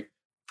too late.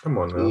 Come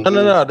on now.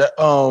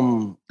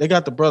 No. They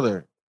got the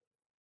brother.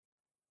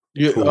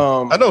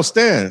 I know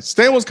Stan.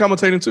 Stan was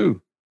commentating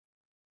too.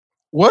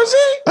 Was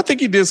he? I think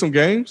he did some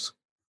games.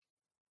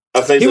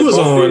 I think He was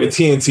on it.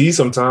 TNT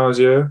sometimes,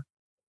 yeah.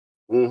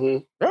 Mm-hmm.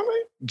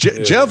 Really?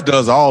 Jeff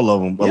does all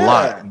of them, a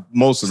lot,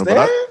 most of them.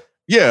 Stan?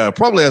 But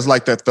probably as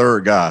like that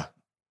third guy.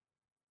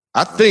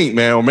 I think,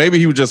 man, or maybe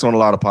he was just on a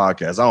lot of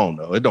podcasts. I don't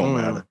know. It don't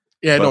matter.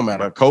 Yeah, it don't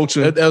matter. But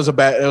coaching, That was a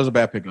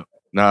bad pickup.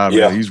 nah, man,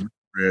 Yeah. he's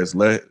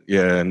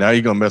now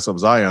you're gonna mess up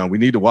Zion. We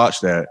need to watch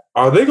that.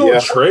 Are they gonna Yeah.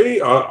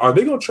 trade? Are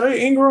they gonna trade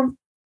Ingram?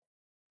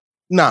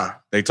 Nah,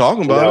 They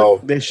talking about it.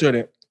 No. they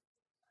shouldn't.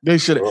 They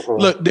shouldn't. Uh-uh.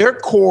 Look, their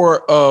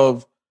core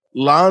of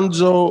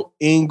Lonzo,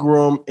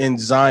 Ingram, and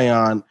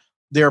Zion,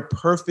 they're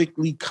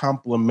perfectly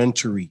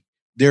complementary.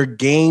 Their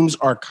games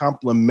are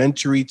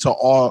complementary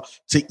to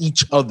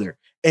each other.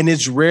 And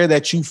it's rare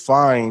that you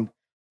find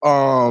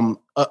a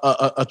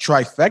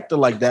trifecta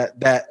like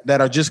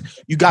that are just,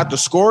 you got the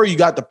scorer, you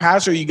got the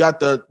passer, you got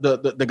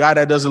the guy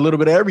that does a little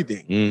bit of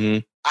everything. Mm-hmm.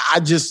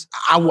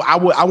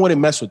 I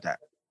wouldn't mess with that.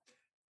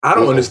 I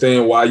don't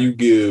understand why you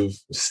give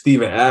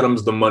Steven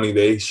Adams the money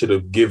they should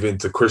have given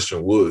to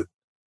Christian Wood.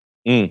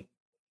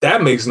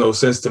 That makes no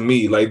sense to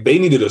me. Like, they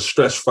needed a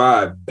stretch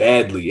five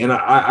badly. And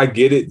I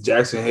get it.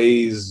 Jackson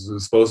Hayes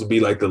was supposed to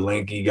be like the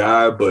lanky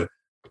guy, but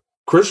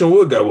Christian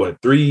Wood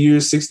got 3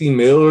 years, 60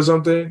 mil or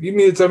something? You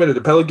mean to tell me that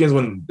the Pelicans,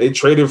 when they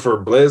traded for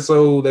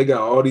Bledsoe, they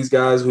got all these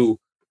guys who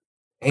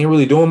ain't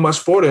really doing much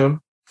for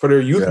them, for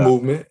their youth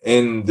movement,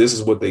 and this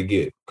is what they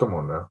get? Come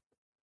on now.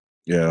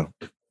 Yeah,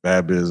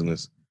 bad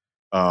business.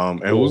 And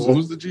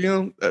who's the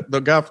GM? The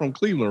guy from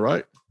Cleveland,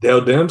 right?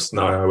 Dell Demps?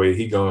 Nah, wait,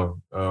 he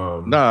gone.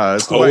 Nah,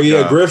 it's the oh white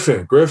yeah, guy.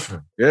 Griffin.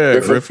 Yeah,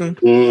 Griffin.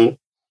 Mm-hmm.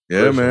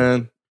 Yeah, Griffin.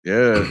 man.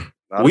 Yeah.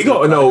 We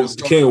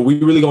Ken,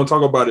 we really gonna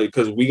talk about it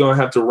because we gonna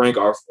have to rank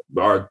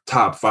our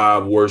top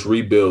 5 worst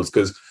rebuilds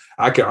because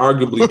I can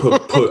arguably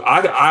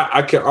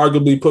I can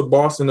arguably put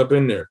Boston up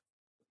in there.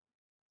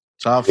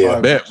 Top Yeah.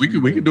 five. Bet we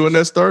could do it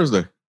next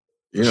Thursday.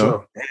 You know.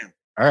 Sure. Damn,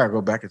 I gotta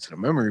go back into the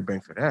memory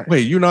bank for that.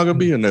 Wait, you're not gonna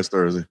be here next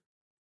Thursday.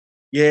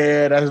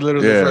 Yeah, that's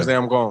literally the first day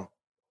I'm going.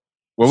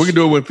 Well, we can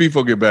do it when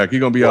FIFO get back. He's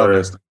gonna be out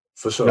next.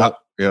 For sure.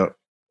 Yeah.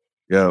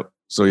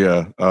 So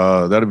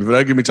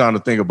that'll give me time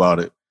to think about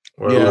it.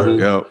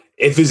 Yeah.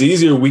 If it's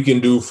easier, we can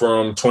do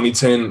from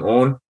 2010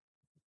 on.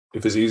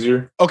 If it's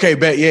easier. Okay,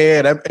 bet.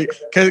 Yeah.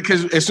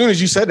 Because as soon as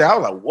you said that, I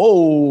was like,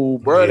 "Whoa,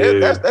 bro,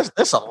 Yeah.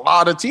 that's a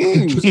lot of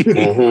teams.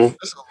 Mm-hmm.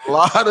 That's a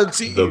lot of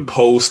teams." The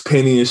post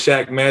Penny and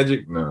Shaq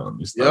Magic. No, I'm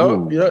just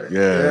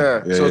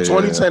Yeah. So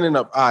 2010 and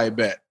up, I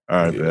bet.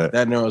 All right, bet.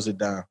 That narrows it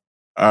down.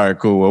 All right,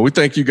 cool. Well, we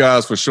thank you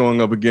guys for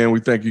showing up again. We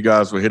thank you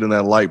guys for hitting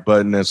that like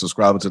button and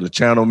subscribing to the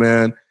channel,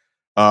 man.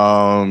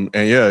 And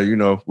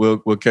yeah,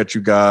 we'll catch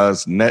you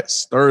guys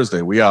next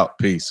Thursday. We out.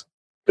 Peace.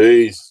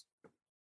 Peace.